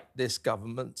right. This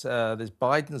government, this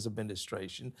Biden's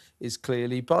administration is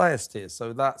clearly biased here.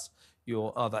 So that's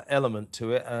your other element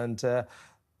to it. And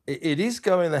it is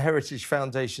going the Heritage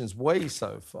Foundation's way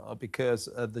so far, because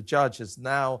the judge has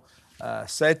now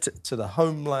said to the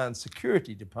Homeland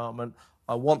Security Department,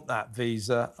 I want that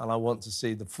visa and I want to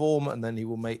see the form, and then he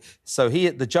will make... So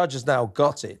the judge has now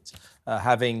got it,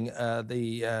 having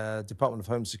the Department of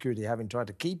Home Security having tried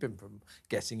to keep him from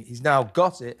getting it. He's now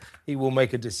got it. He will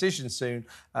make a decision soon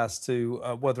as to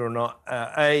whether or not,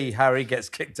 A, Harry gets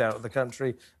kicked out of the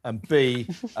country, and B,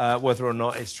 whether or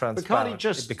not it's transparent. But can't he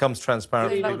just... It becomes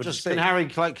transparent. Can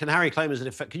Harry claim as an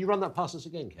effect... Can you run that past us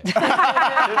again, Kev?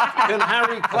 Can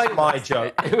Harry claim... That's my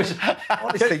joke.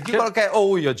 Honestly, you've got to get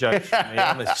all your jokes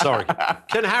from me. Sorry.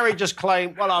 Can Harry just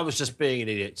claim, well, I was just being an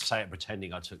idiot, to say it,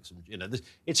 pretending I took some,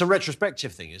 it's a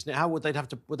retrospective thing, isn't it? How would they have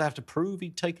to prove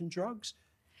he'd taken drugs?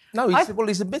 No,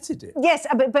 he's admitted it. Yes,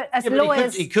 but as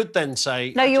lawyers... He could then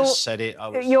say, I just said it.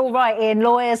 You're right, Ian.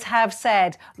 Lawyers have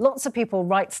said lots of people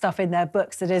write stuff in their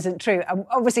books that isn't true. And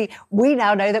obviously, we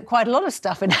now know that quite a lot of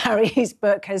stuff in Harry's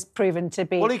book has proven to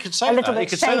be he could say a little that. bit He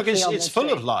could say, look, it's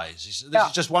full of lies. This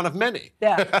is just one of many.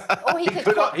 Yeah. Or he could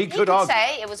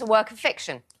say it was a work of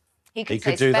fiction. He could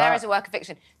say Spare is a work of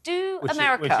fiction. Which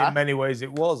in many ways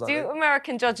it was, I think.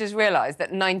 American judges realise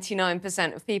that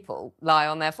 99% of people lie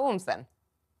on their forms then?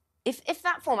 If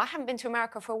that form, I haven't been to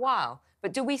America for a while,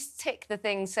 but do we tick the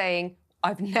thing saying,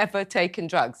 I've never taken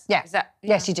drugs? Yeah.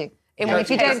 Yes, you do. In which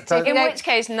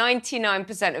case,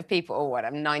 99% of people, or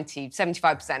whatever,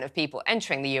 75% of people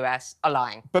entering the US are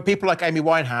lying. But people like Amy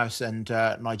Winehouse and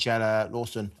Nigella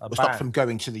Lawson were stopped from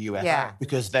going to the US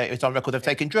because it's on record they've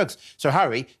taken drugs. So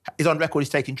Harry is on record he's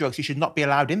taking drugs. He should not be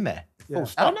allowed in there. Yeah.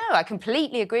 Oh, no, I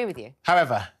completely agree with you.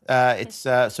 However, it's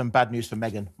some bad news for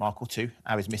Meghan Markle too,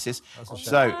 Harry's missus.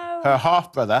 So her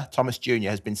half-brother, Thomas Jr.,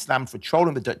 has been slammed for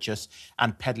trolling the Duchess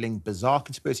and peddling bizarre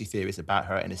conspiracy theories about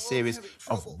her in a series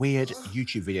of weird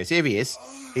YouTube videos. Here he is.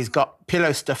 He's got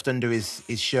pillows stuffed under his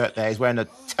shirt there. He's wearing a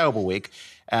terrible wig.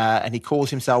 And he calls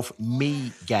himself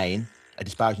Me-Gain, a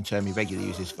disparaging term he regularly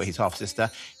uses for his half-sister.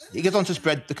 He goes on to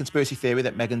spread the conspiracy theory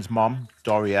that Meghan's mom,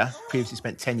 Doria, previously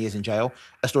spent 10 years in jail,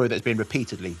 a story that's been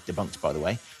repeatedly debunked, by the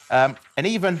way. And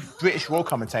even British royal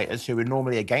commentators who are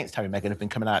normally against Harry and Meghan have been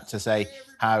coming out to say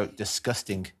how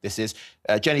disgusting this is.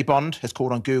 Jenny Bond has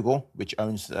called on Google, which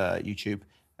owns YouTube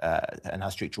and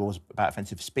has strict rules about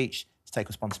offensive speech, to take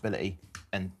responsibility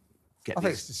and get I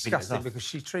think these it's videos disgusting off. because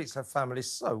she treats her family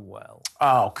so well.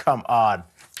 Oh, come on.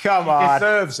 Come She on.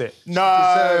 deserves it. She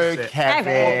No, deserves it.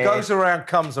 Kevin. What goes around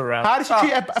comes around. How does she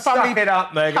treat a family? Suck it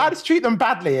up, Megan. How does she treat them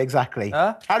badly, exactly?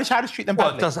 Huh? How does she treat them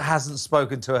What, badly? hasn't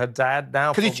spoken to her dad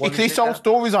now? Because he sold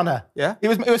stories on her. Yeah? He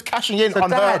was cashing in So on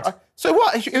dad. her. So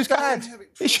what? He was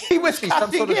She was some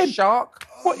cashing sort of in. shark?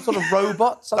 What sort of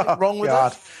robot? Something wrong with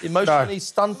God. her? Emotionally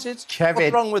stunted? Kevin.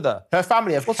 What's wrong with her? Her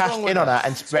family have What's cashed wrong with in on her? her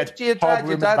and spread Talk to your horrible dad.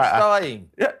 Your rumours dad's about her. dying.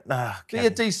 Yeah. Be a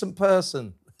decent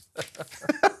person.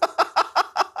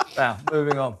 Now,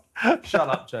 moving on. Shut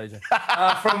up, JJ.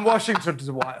 From Washington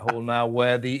to Whitehall now,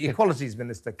 where the Equalities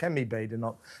Minister, Kemi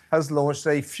Badenoch, has launched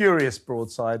a furious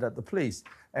broadside at the police,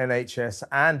 NHS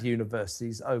and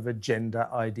universities over gender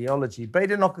ideology.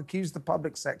 Badenoch accused the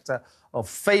public sector of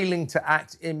failing to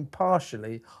act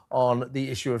impartially on the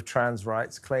issue of trans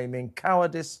rights, claiming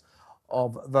cowardice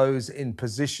of those in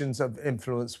positions of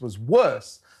influence was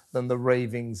worse than the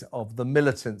ravings of the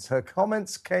militants. Her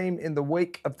comments came in the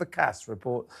wake of the Cass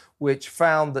report, which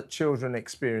found that children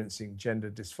experiencing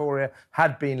gender dysphoria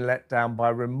had been let down by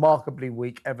remarkably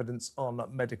weak evidence on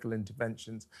medical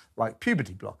interventions like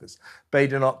puberty blockers.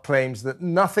 Badenoch claims that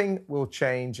nothing will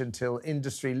change until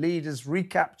industry leaders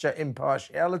recapture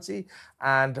impartiality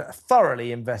and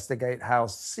thoroughly investigate how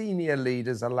senior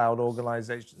leaders allowed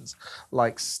organisations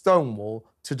like Stonewall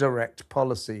to direct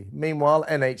policy. Meanwhile,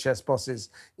 NHS bosses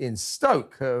in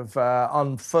Stoke have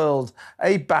unfurled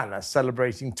a banner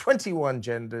celebrating 21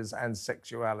 genders and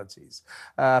sexualities.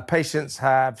 Patients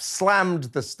have slammed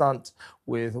the stunt,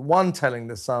 with one telling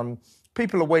The Sun,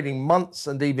 people are waiting months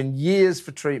and even years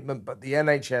for treatment, but the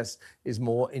NHS is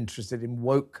more interested in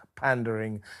woke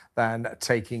pandering than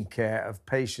taking care of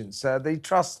patients. The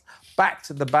Trust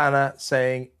backed the banner,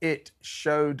 saying it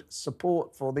showed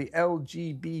support for the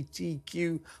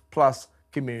LGBTQ plus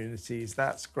communities.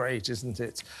 That's great, isn't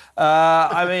it?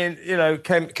 I mean, you know,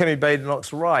 Kemi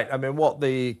Badenoch's right. I mean, what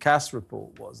the Cass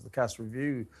report was, the Cass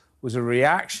review, was a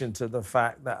reaction to the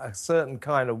fact that a certain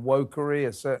kind of wokery,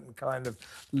 a certain kind of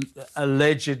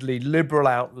allegedly liberal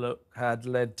outlook had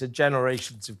led to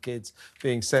generations of kids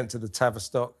being sent to the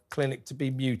Tavistock clinic to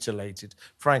be mutilated.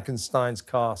 Frankenstein's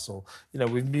castle. You know,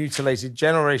 we've mutilated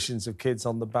generations of kids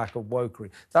on the back of wokery.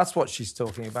 That's what she's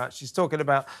talking about. She's talking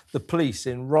about the police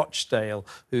in Rochdale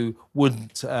who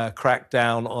wouldn't crack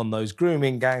down on those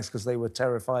grooming gangs because they were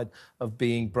terrified of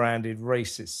being branded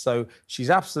racist. So she's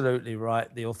absolutely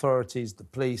right. The authorities, the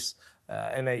police,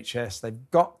 NHS,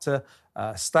 they've got to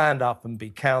stand up and be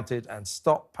counted and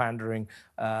stop pandering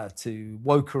to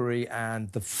wokery and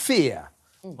the fear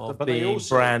of being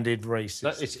branded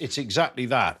racist. It's exactly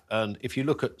that. And if you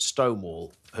look at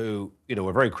Stonewall, who, you know,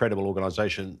 a very credible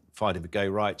organisation fighting for gay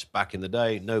rights back in the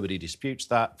day, nobody disputes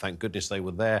that. Thank goodness they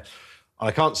were there.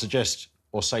 I can't suggest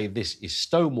or say this is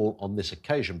Stonewall on this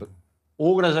occasion, but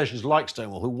organisations like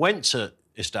Stonewall who went to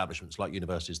establishments like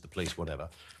universities, the police, whatever,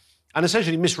 and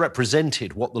essentially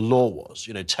misrepresented what the law was,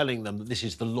 you know, telling them that this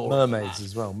is the law. Mermaids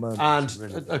as well. Mermaids,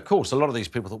 and, really. Of course, a lot of these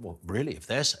people thought, well, really, if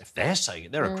they're saying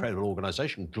it, they're a credible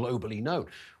organisation, globally known.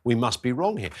 We must be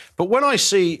wrong here. But when I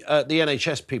see the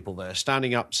NHS people there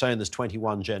standing up saying there's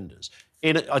 21 genders,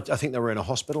 I think they were in a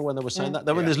hospital when they were saying that.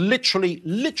 There's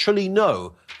literally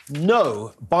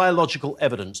no biological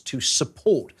evidence to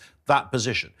support that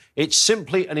position. It's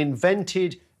simply an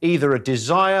invented, either a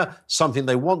desire, something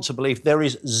they want to believe. There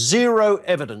is zero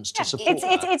evidence to support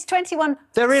that. It's 21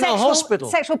 They're in a hospital.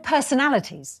 Sexual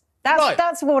personalities.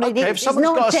 That's what it is. If It's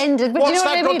not gendered. But what's you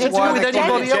know that what I mean? got to do with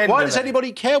anybody else? Why does gender.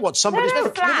 anybody care what somebody's No,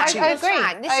 flag. I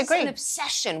agree. This is an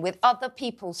obsession with other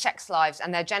people's sex lives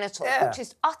and their genitals, which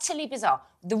is utterly bizarre.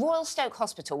 The Royal Stoke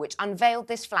Hospital, which unveiled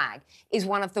this flag, is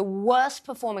one of the worst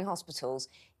performing hospitals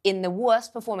in the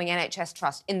worst performing NHS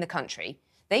trust in the country.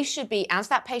 They should be, as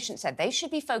that patient said, they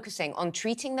should be focusing on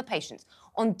treating the patients,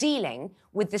 on dealing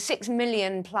with the 6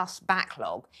 million plus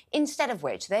backlog, instead of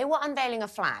which they were unveiling a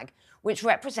flag which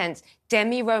represents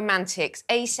demi-romantics,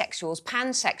 asexuals,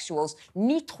 pansexuals,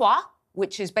 nu-trois,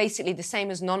 which is basically the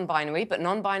same as non-binary, but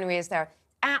non-binary is their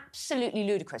absolutely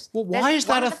ludicrous. Well, why is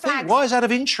that a thing? Why is that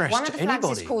of interest one to of the flags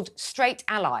anybody? is called Straight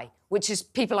Ally, which is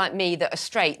people like me that are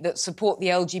straight, that support the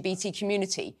LGBT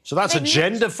community. So that's a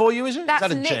gender for you, is it? That's is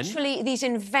that a literally these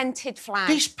invented flags.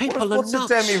 These people What's are a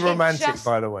nuts. demi-romantic,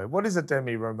 by the way? What is a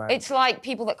demi-romantic? It's like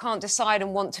people that can't decide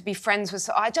and want to be friends with...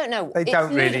 I don't know. They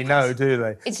don't really know, do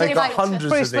they? They've got hundreds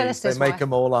of these. They make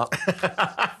them all up.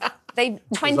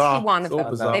 21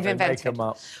 of them. They've invented. Them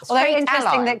up. Although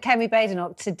interesting that Kemi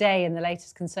Badenoch today in the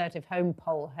latest Conservative Home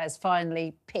poll has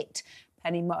finally picked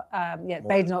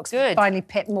Badenoch's finally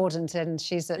picked Mordaunt, and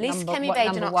she's at least number Kemi one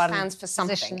Badenoch stands for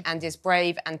position. something and is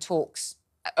brave and talks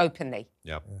openly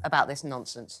Yep. about this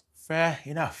nonsense. Fair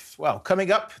enough. Well,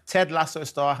 coming up, Ted Lasso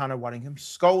star Hannah Waddingham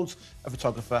scolds a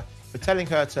photographer for telling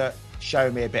her to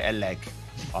show me a bit of leg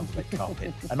on the red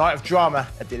carpet. A night of drama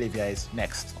at the Olivier's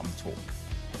next on Talk.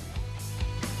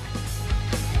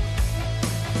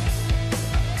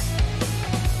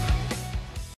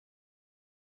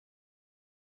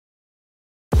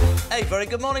 Hey, very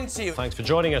good morning to you. Thanks for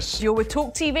joining us. You're with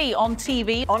TalkTV, on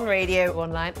TV, on radio,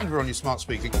 online. You're on your smart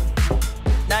speaker.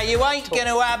 Now, you ain't going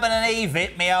to ab and eve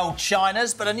it, me old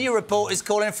Chinas, but a new report is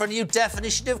calling for a new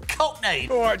definition of cockney.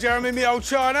 All right, Jeremy, me old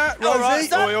China. All right, Rosie,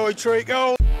 stop. oi, oi,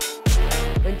 treacle.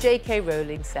 When J.K.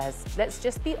 Rowling says, let's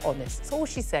just be honest, that's all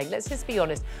she's saying, let's just be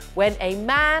honest. When a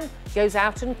man goes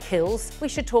out and kills, we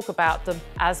should talk about them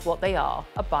as what they are,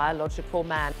 a biological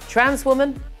man. Trans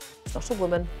woman, it's not a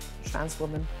woman. Trans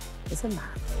woman is a man.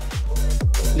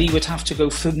 Lee would have to go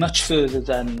much further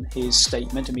than his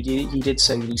statement. I mean, he did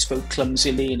say that he spoke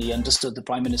clumsily and he understood the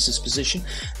Prime Minister's position,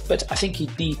 but I think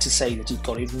he'd need to say that he'd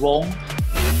got it wrong.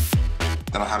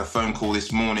 Then I had a phone call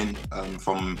this morning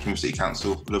from City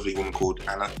Council, a lovely woman called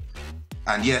Anna.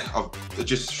 And yeah, I've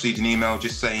just received an email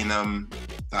just saying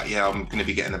that, yeah, I'm going to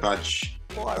be getting a badge.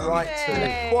 Quite right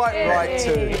too. Quite right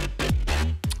too.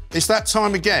 It's that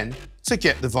time again to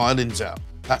get the violins out.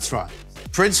 That's right.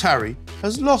 Prince Harry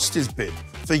has lost his bid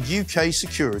for UK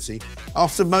security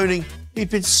after moaning he'd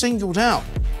been singled out.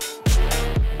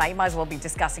 You might as well be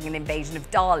discussing an invasion of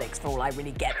Daleks for all I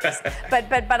really get this.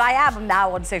 but I am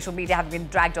now on social media, having been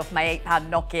dragged off my £8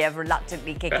 Nokia,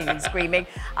 reluctantly kicking and screaming.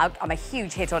 I'm a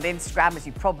huge hit on Instagram, as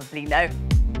you probably know.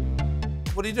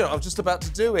 What are you doing? I was just about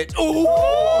to do it. Ooh!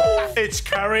 It's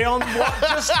carry on. What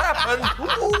just happened?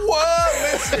 What?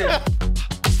 Listen.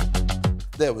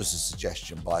 There was a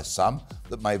suggestion by some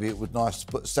that maybe it would be nice to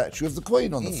put a statue of the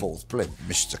Queen on the fourth plinth.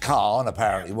 Mr. Khan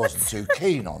apparently wasn't too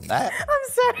keen on that.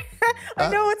 I'm sorry.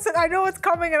 I know it's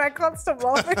coming and I can't stop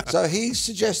laughing. So he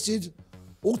suggested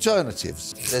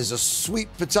alternatives. There's a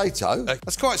sweet potato.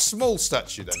 That's quite a small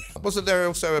statue then. Wasn't there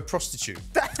also a prostitute?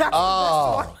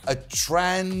 A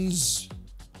trans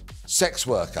sex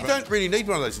worker. You don't really need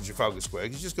one of those in Trafalgar Square.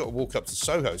 You've just got to walk up to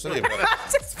Soho. It's only about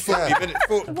Yeah. 40 minutes.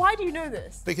 Why do you know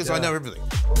this? Because I know everything.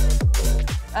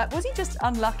 Was he just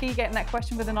unlucky getting that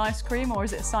question with an ice cream, or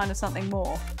is it a sign of something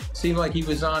more? Seemed like he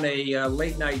was on a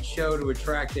late-night show to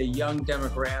attract a young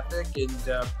demographic, and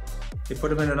they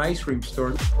put him in an ice cream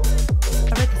store. I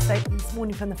read the statement this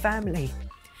morning from the family.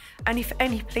 And if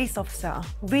any police officer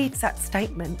reads that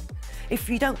statement, if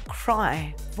you don't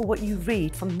cry for what you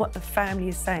read from what the family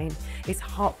is saying, it's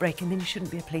heartbreaking, then you shouldn't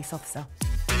be a police officer.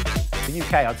 The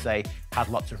UK, I'd say, has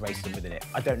lots of racism within it.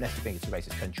 I don't necessarily think it's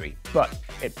a racist country, but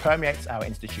it permeates our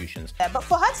institutions. Yeah, but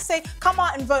for her to say, come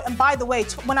out and vote, and by the way,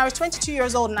 when I was 22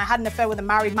 years old and I had an affair with a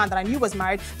married man that I knew was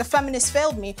married, the feminists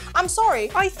failed me. I'm sorry.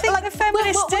 I think the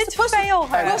feminists did fail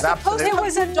her. It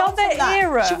was another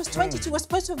era. She was 22. We're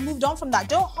supposed to have moved on from that.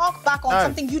 Don't hark back on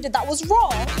something you did that was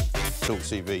wrong.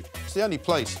 TalkTV. It's the only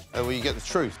place where you get the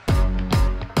truth.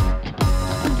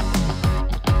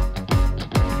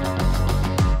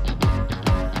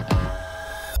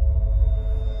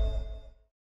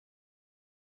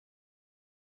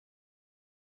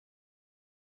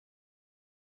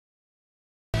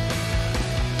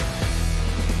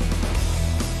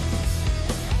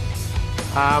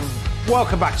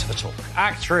 Welcome back to The Talk.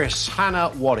 Actress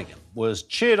Hannah Waddingham was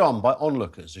cheered on by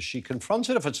onlookers as she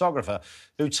confronted a photographer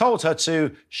who told her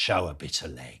to show a bit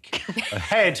of leg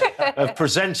ahead of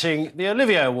presenting the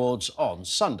Olivier Awards on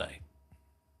Sunday.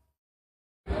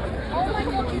 Oh my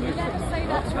God, you never say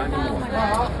that to a man, my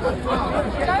God.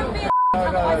 Don't be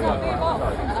otherwise I'll move on.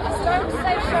 Don't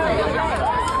say show your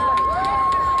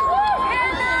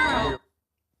legs.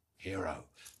 Hero.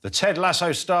 The Ted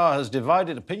Lasso star has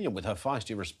divided opinion with her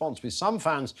feisty response, with some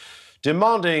fans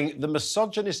demanding the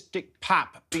misogynistic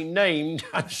pap be named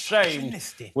and shamed,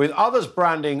 with others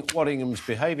branding Waddingham's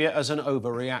behaviour as an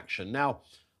overreaction. Now,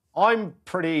 I'm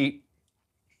pretty...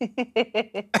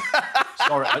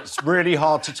 Sorry, it's really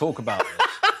hard to talk about this,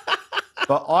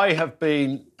 but I have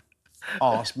been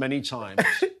asked many times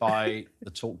by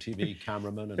the TalkTV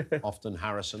cameraman and often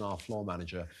Harrison, our floor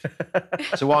manager,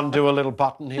 to undo a little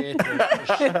button here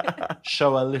to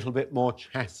show a little bit more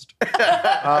chest.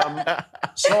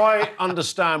 So I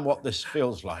understand what this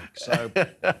feels like. So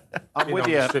I'm with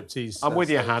you. I'm with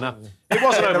you, Hannah. It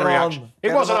was an overreaction.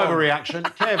 It was an overreaction.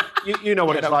 Kev, you know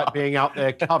what it's like being out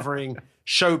there covering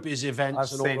showbiz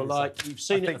events and all seen the this. like. You've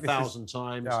seen I it think 1,000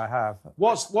 times. Yeah, I have.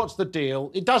 What's the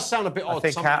deal? It does sound a bit odd.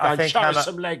 think Somebody Ha- I going, think show us Hannah-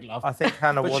 some leg, love. I think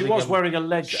Hannah But she was Waddingham- wearing a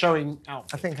leg showing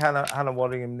outfit. I think Hannah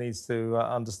Waddingham needs to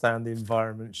understand the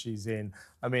environment she's in.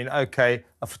 I mean, OK,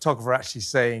 a photographer actually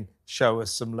saying, show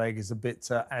us some leg is a bit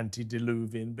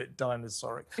antediluvian, a bit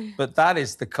dinosauric. But that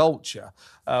is the culture.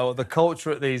 The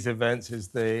culture at these events is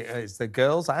the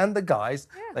girls and the guys.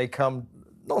 Yeah. They come...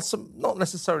 Not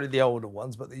necessarily the older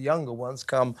ones, but the younger ones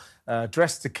come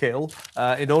dressed to kill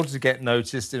in order to get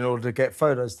noticed, in order to get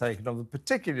photos taken of them,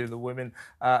 particularly the women.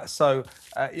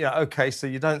 OK, so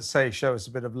you don't say show us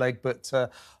a bit of leg, but a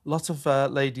lot of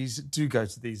ladies do go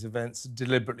to these events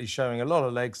deliberately showing a lot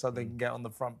of legs so they can get on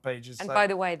the front pages. And by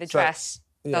the way, the dress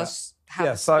does have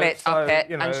a so- split so, up it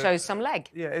you know, and shows some leg.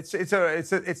 Yeah,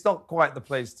 it's not quite the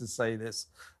place to say this.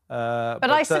 But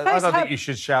I suppose I don't think you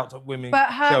should shout at women, But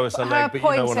show us a leg, her but you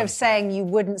point know what I'm of saying you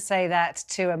wouldn't say that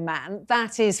to a man,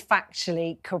 that is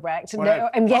factually correct. Well,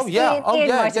 And yes, Ian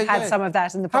might have yeah. had some of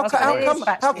that in the How past, co- but it is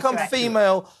how factually come correct.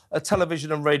 female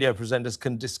television and radio presenters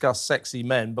can discuss sexy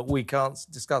men, but we can't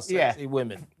discuss sexy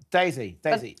women? Daisy.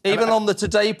 Even on the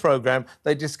Today programme,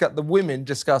 the women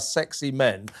discuss sexy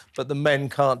men, but the men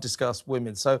can't discuss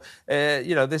women. So,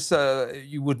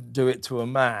 you wouldn't do it to a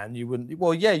man. You wouldn't.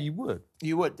 Well, yeah, you would.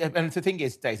 You would. And the thing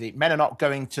is, Daisy, men are not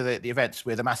going to the events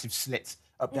with a massive slit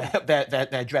up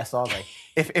their dress, are they?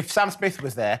 If Sam Smith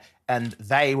was there and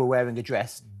they were wearing a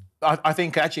dress, I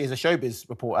think actually as a showbiz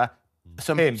reporter,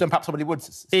 perhaps somebody would.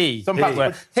 He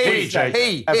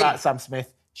about Sam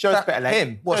Smith. Show us better leg.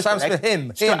 Him. What, Sam Smith?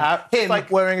 Him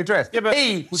wearing a dress. Yeah, but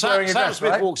he was wearing a dress, Sam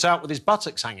Smith right? walks out with his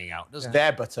buttocks hanging out, doesn't he?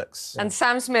 Their buttocks. And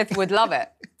Sam Smith would love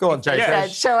it. Go on, Jay. He said,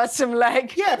 show us some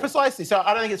leg. Yeah, precisely. So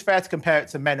I don't think it's fair to compare it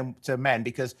to men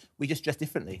because we just dress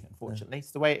differently, unfortunately.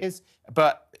 It's the way it is.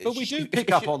 But we do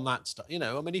pick up on that stuff. You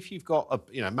know, I mean, if you've got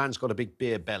a man's got a big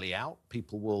beer belly out,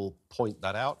 people will point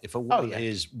that out. If a woman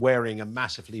is wearing a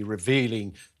massively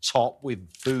revealing top with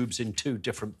boobs in 2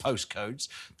 different postcodes,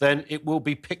 then it will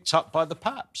be picked up by the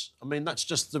paps. I mean, that's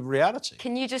just the reality.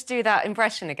 Can you just do that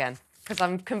impression again? Because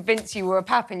I'm convinced you were a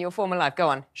pap in your former life. Go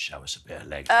on. Show us a bit of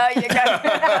leg. You go.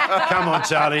 Come on,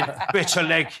 darling. Bit of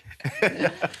leg.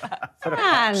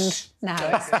 And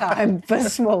now it's time for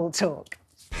small talk.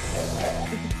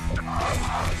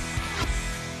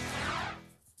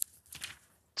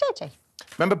 JJ.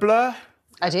 Remember Blur?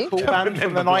 I do. Cool band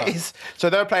from the 90s. So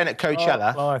they were playing at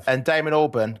Coachella, and Damon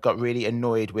Albarn got really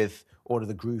annoyed with all of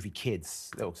the groovy kids.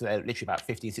 So they're literally about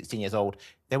 15, 16 years old.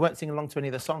 They weren't singing along to any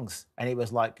of the songs. And he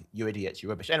was like, you idiots, you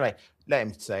rubbish. Anyway, let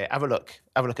him say it. Have a look.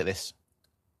 Have a look at this.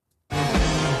 So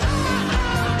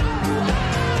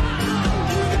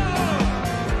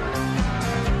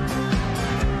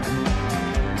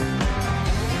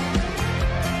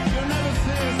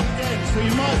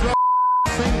you might as well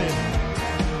sing this.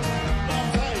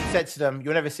 He said to them,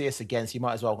 you'll never see us again, so you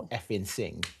might as well effing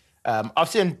sing. I've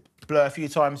seen Blur a few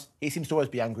times. He seems to always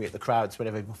be angry at the crowds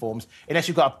whenever he performs, unless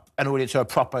you've got an audience who are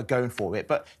proper going for it.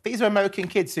 But these are American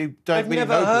kids who don't really know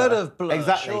never heard Blur. of Blur,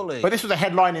 exactly. surely. But this was a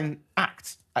headlining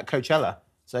act at Coachella,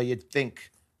 so you'd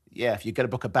think, yeah, if you're going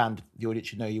to book a band, the audience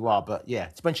should know who you are. But yeah,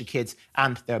 it's a bunch of kids,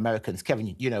 and they're Americans.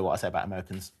 Kevin, you know what I say about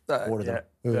Americans. All of them.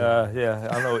 Yeah,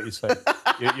 I know what you say.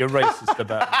 You're racist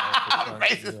about Americans. I'm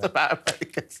racist about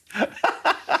Americans.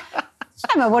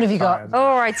 Emma, what have you got?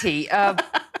 All righty.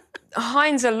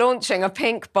 Heinz are launching a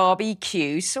pink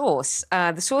barbecue sauce.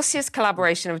 The sauciest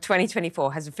collaboration of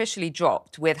 2024 has officially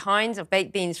dropped, with Heinz of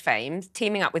baked beans fame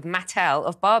teaming up with Mattel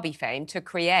of Barbie fame to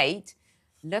create,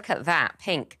 look at that,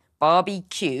 pink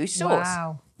barbecue sauce.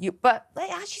 Wow. But it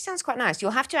actually sounds quite nice.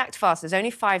 You'll have to act fast. There's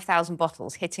only 5,000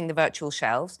 bottles hitting the virtual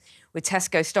shelves, with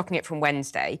Tesco stocking it from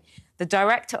Wednesday. The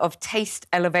director of Taste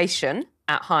Elevation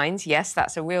at Heinz, yes,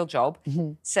 that's a real job,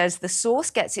 says the sauce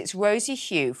gets its rosy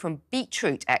hue from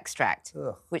beetroot extract,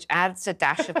 which adds a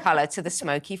dash of colour to the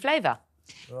smoky flavour.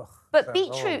 But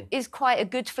beetroot is quite a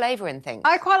good flavour in things.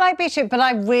 I quite like beetroot, but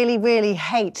I really, really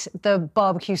hate the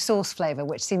barbecue sauce flavour,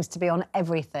 which seems to be on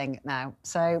everything now.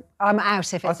 So I'm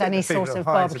out if it's any sort of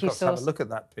barbecue got to sauce. have a look at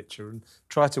that picture and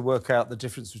try to work out the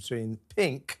difference between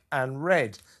pink and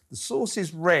red. The sauce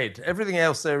is red. Everything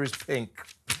else there is pink.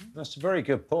 That's a very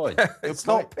good point. It's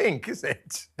not pink, is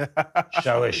it?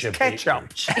 Show us your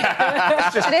ketchup. But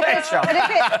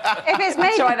if it's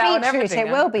made Try with that on beetroot, everything, it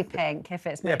huh? will be pink. If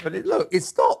it's made. Yeah, but look,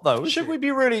 it's not though. Should we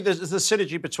be really? There's the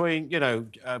synergy between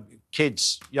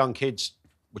kids, young kids,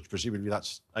 which presumably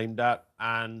that's aimed at,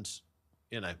 and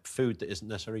food that isn't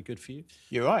necessarily good for you.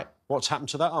 You're right. What's happened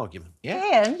to that argument?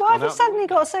 Ian, why have you suddenly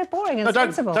got so boring and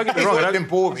sensible? Don't get me wrong.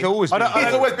 It's always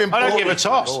been boring. I don't give a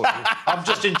toss. I'm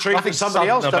just intrigued that somebody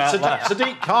else does.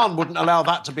 Sadiq Khan wouldn't allow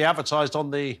that to be advertised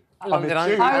on the. I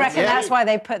reckon that's why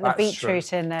they put the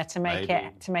beetroot in there to make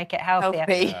it healthier.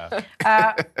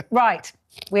 Right,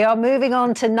 we are moving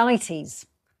on to nighties.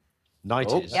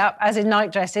 Nighties. Yep, as in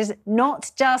night dresses,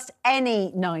 not just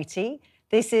any nightie.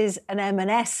 This is an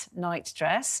M&S night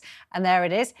dress, and there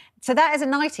it is. So that is a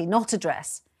nightie, not a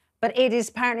dress. But it is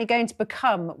apparently going to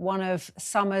become one of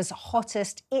summer's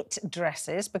hottest it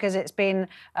dresses because it's been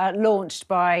launched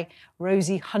by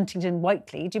Rosie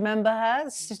Huntington-Whiteley. Do you remember her?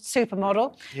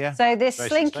 Supermodel. Yeah. So this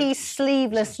slinky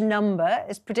sleeveless number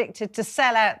is predicted to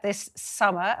sell out this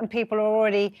summer, and people are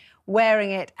already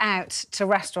wearing it out to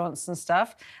restaurants and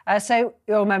stuff. So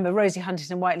you'll remember Rosie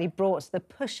Huntington-Whiteley brought the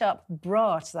push-up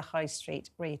bra to the high street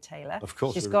retailer. Of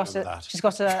course, she's got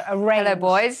a range. Hello,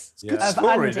 boys. Of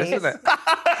undies. Isn't it?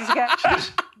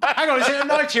 Hang on, is it a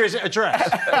nightie or is it a dress?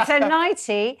 It's a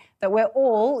nightie that we're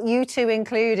all, you two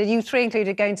included, you three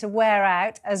included, going to wear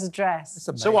out as a dress.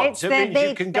 So what? It's So the it means you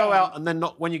big can go thing. out and then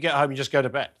not when you get home, you just go to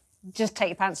bed. Just take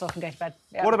your pants off and go to bed.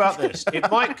 Yeah. What about this? It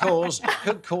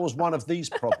could cause one of these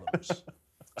problems.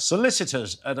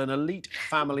 Solicitors at an elite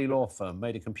family law firm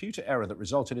made a computer error that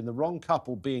resulted in the wrong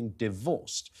couple being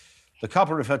divorced. The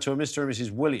couple, referred to as Mr. and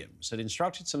Mrs. Williams, had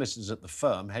instructed solicitors at the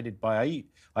firm, headed by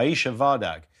Aisha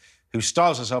Vardag, who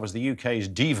styles herself as the UK's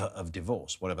diva of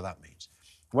divorce, whatever that means.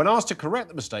 When asked to correct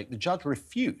the mistake, the judge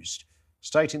refused,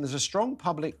 stating there's a strong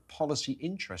public policy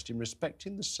interest in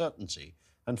respecting the certainty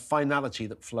and finality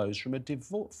that flows from a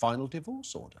final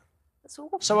divorce order. That's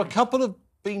awful. So a couple of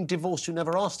being divorced who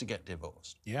never asked to get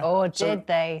divorced. Yeah. Or did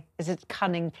they? Is it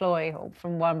cunning ploy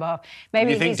from one half?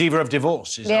 Maybe you think diva of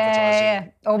divorce is Yeah.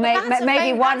 advertising? Or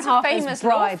maybe one half has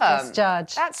bribed this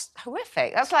judge. That's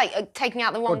horrific. That's like taking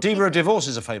out the wrong. Well, diva of divorce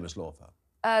is a famous law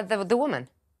firm. The woman.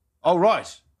 Oh,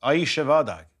 right. Aisha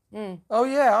Vardag. Oh,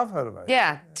 yeah, I've heard about it.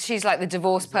 Yeah, she's like the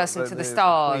divorce person to the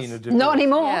stars. Not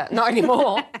anymore. Yeah, not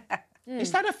anymore.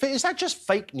 Is that just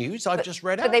fake news I've just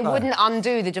read out? But they wouldn't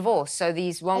undo the divorce, so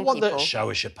these wrong people... Show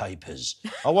us your papers.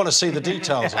 I want to see the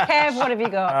details. Kev, what have you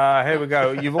got? Here we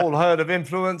go. You've all heard of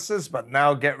influencers, but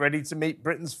now get ready to meet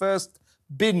Britain's first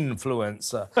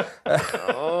binfluencer.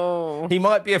 He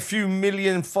might be a few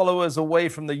million followers away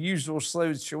from the usual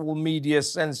social media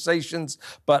sensations,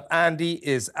 but Andy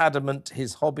is adamant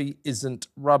his hobby isn't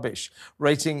rubbish,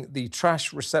 rating the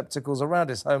trash receptacles around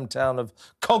his hometown of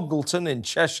Congleton in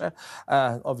Cheshire.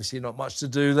 Obviously not much to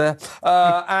do there.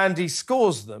 Andy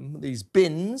scores them, these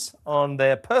bins, on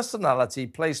their personality,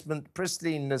 placement,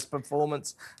 pristineness,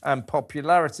 performance and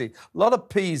popularity. A lot of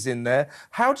P's in there.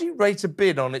 How do you rate a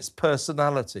bin on its personality?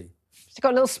 She's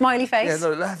got a little smiley face. Yeah,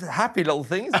 look, happy little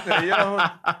thing, isn't it? You know,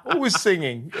 always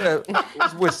singing,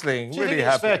 always whistling, Do you really think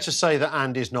happy. it's fair to say that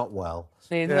Andy's not well?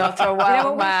 He's not a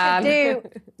well man. We should do?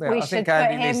 Yeah, We I think should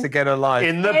Andy put needs him to get a life.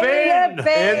 In the bin! In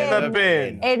the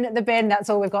bin. In the bin, that's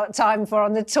all we've got time for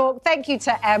on The Talk. Thank you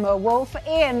to Emma Wolfe,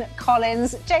 Ian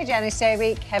Collins, JJ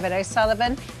Anisobi, Kevin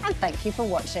O'Sullivan, and thank you for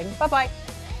watching. Bye-bye.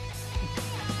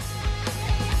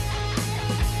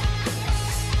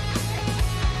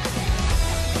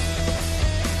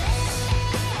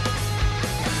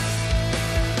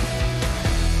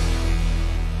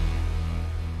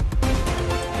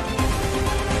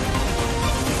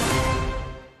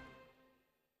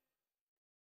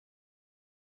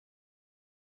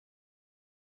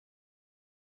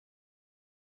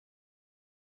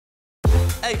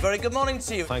 Hey, very good morning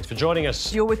to you. Thanks for joining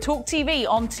us. You're with TalkTV,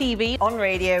 on TV, On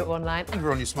radio. Online.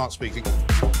 You're on your smart speaking.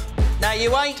 Now,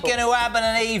 you ain't going to have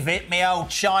and eve it, me old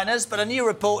Chinas, but a new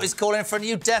report is calling for a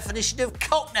new definition of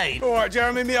cockney. All right,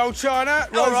 Jeremy, me old China.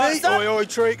 All right, Rosie, stop. oi, oi,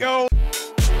 treacle.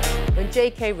 When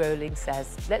J.K. Rowling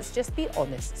says, let's just be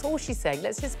honest, that's all she's saying,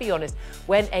 let's just be honest.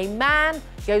 When a man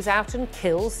goes out and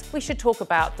kills, we should talk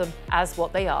about them as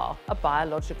what they are, a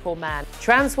biological man.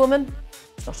 Trans woman,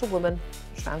 it's not a woman.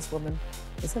 Trans woman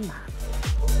is a man.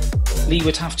 Lee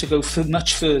would have to go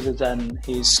much further than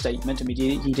his statement. I mean,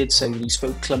 he did say that he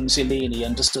spoke clumsily and he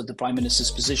understood the Prime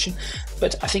Minister's position,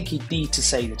 but I think he'd need to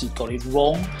say that he'd got it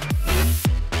wrong.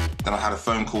 Then I had a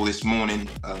phone call this morning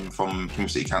from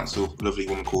Plymouth City Council, a lovely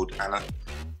woman called Anna.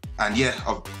 And yeah,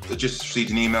 I've just received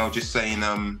an email just saying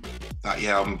that,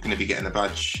 yeah, I'm going to be getting a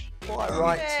badge. Quite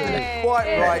right too.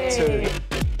 Quite right too.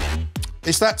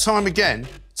 It's that time again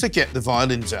to get the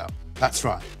violins out. That's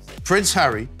right. Prince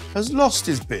Harry has lost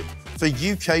his bid for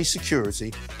UK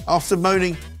security after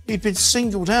moaning he'd been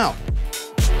singled out.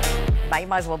 You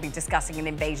might as well be discussing an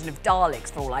invasion of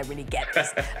Daleks for all I really get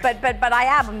this. but I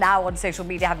am now on social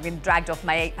media, having been dragged off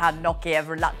my £8 Nokia,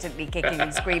 reluctantly kicking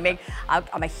and screaming.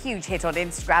 I'm a huge hit on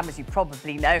Instagram, as you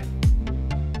probably know.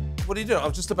 What are you doing? I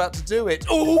was just about to do it.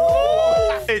 Ooh!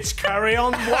 It's carry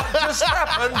on. What just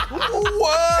happened?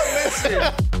 We're missing.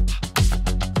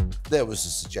 There was a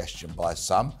suggestion by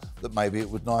some that maybe it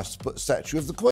would be nice to put a statue of the Queen.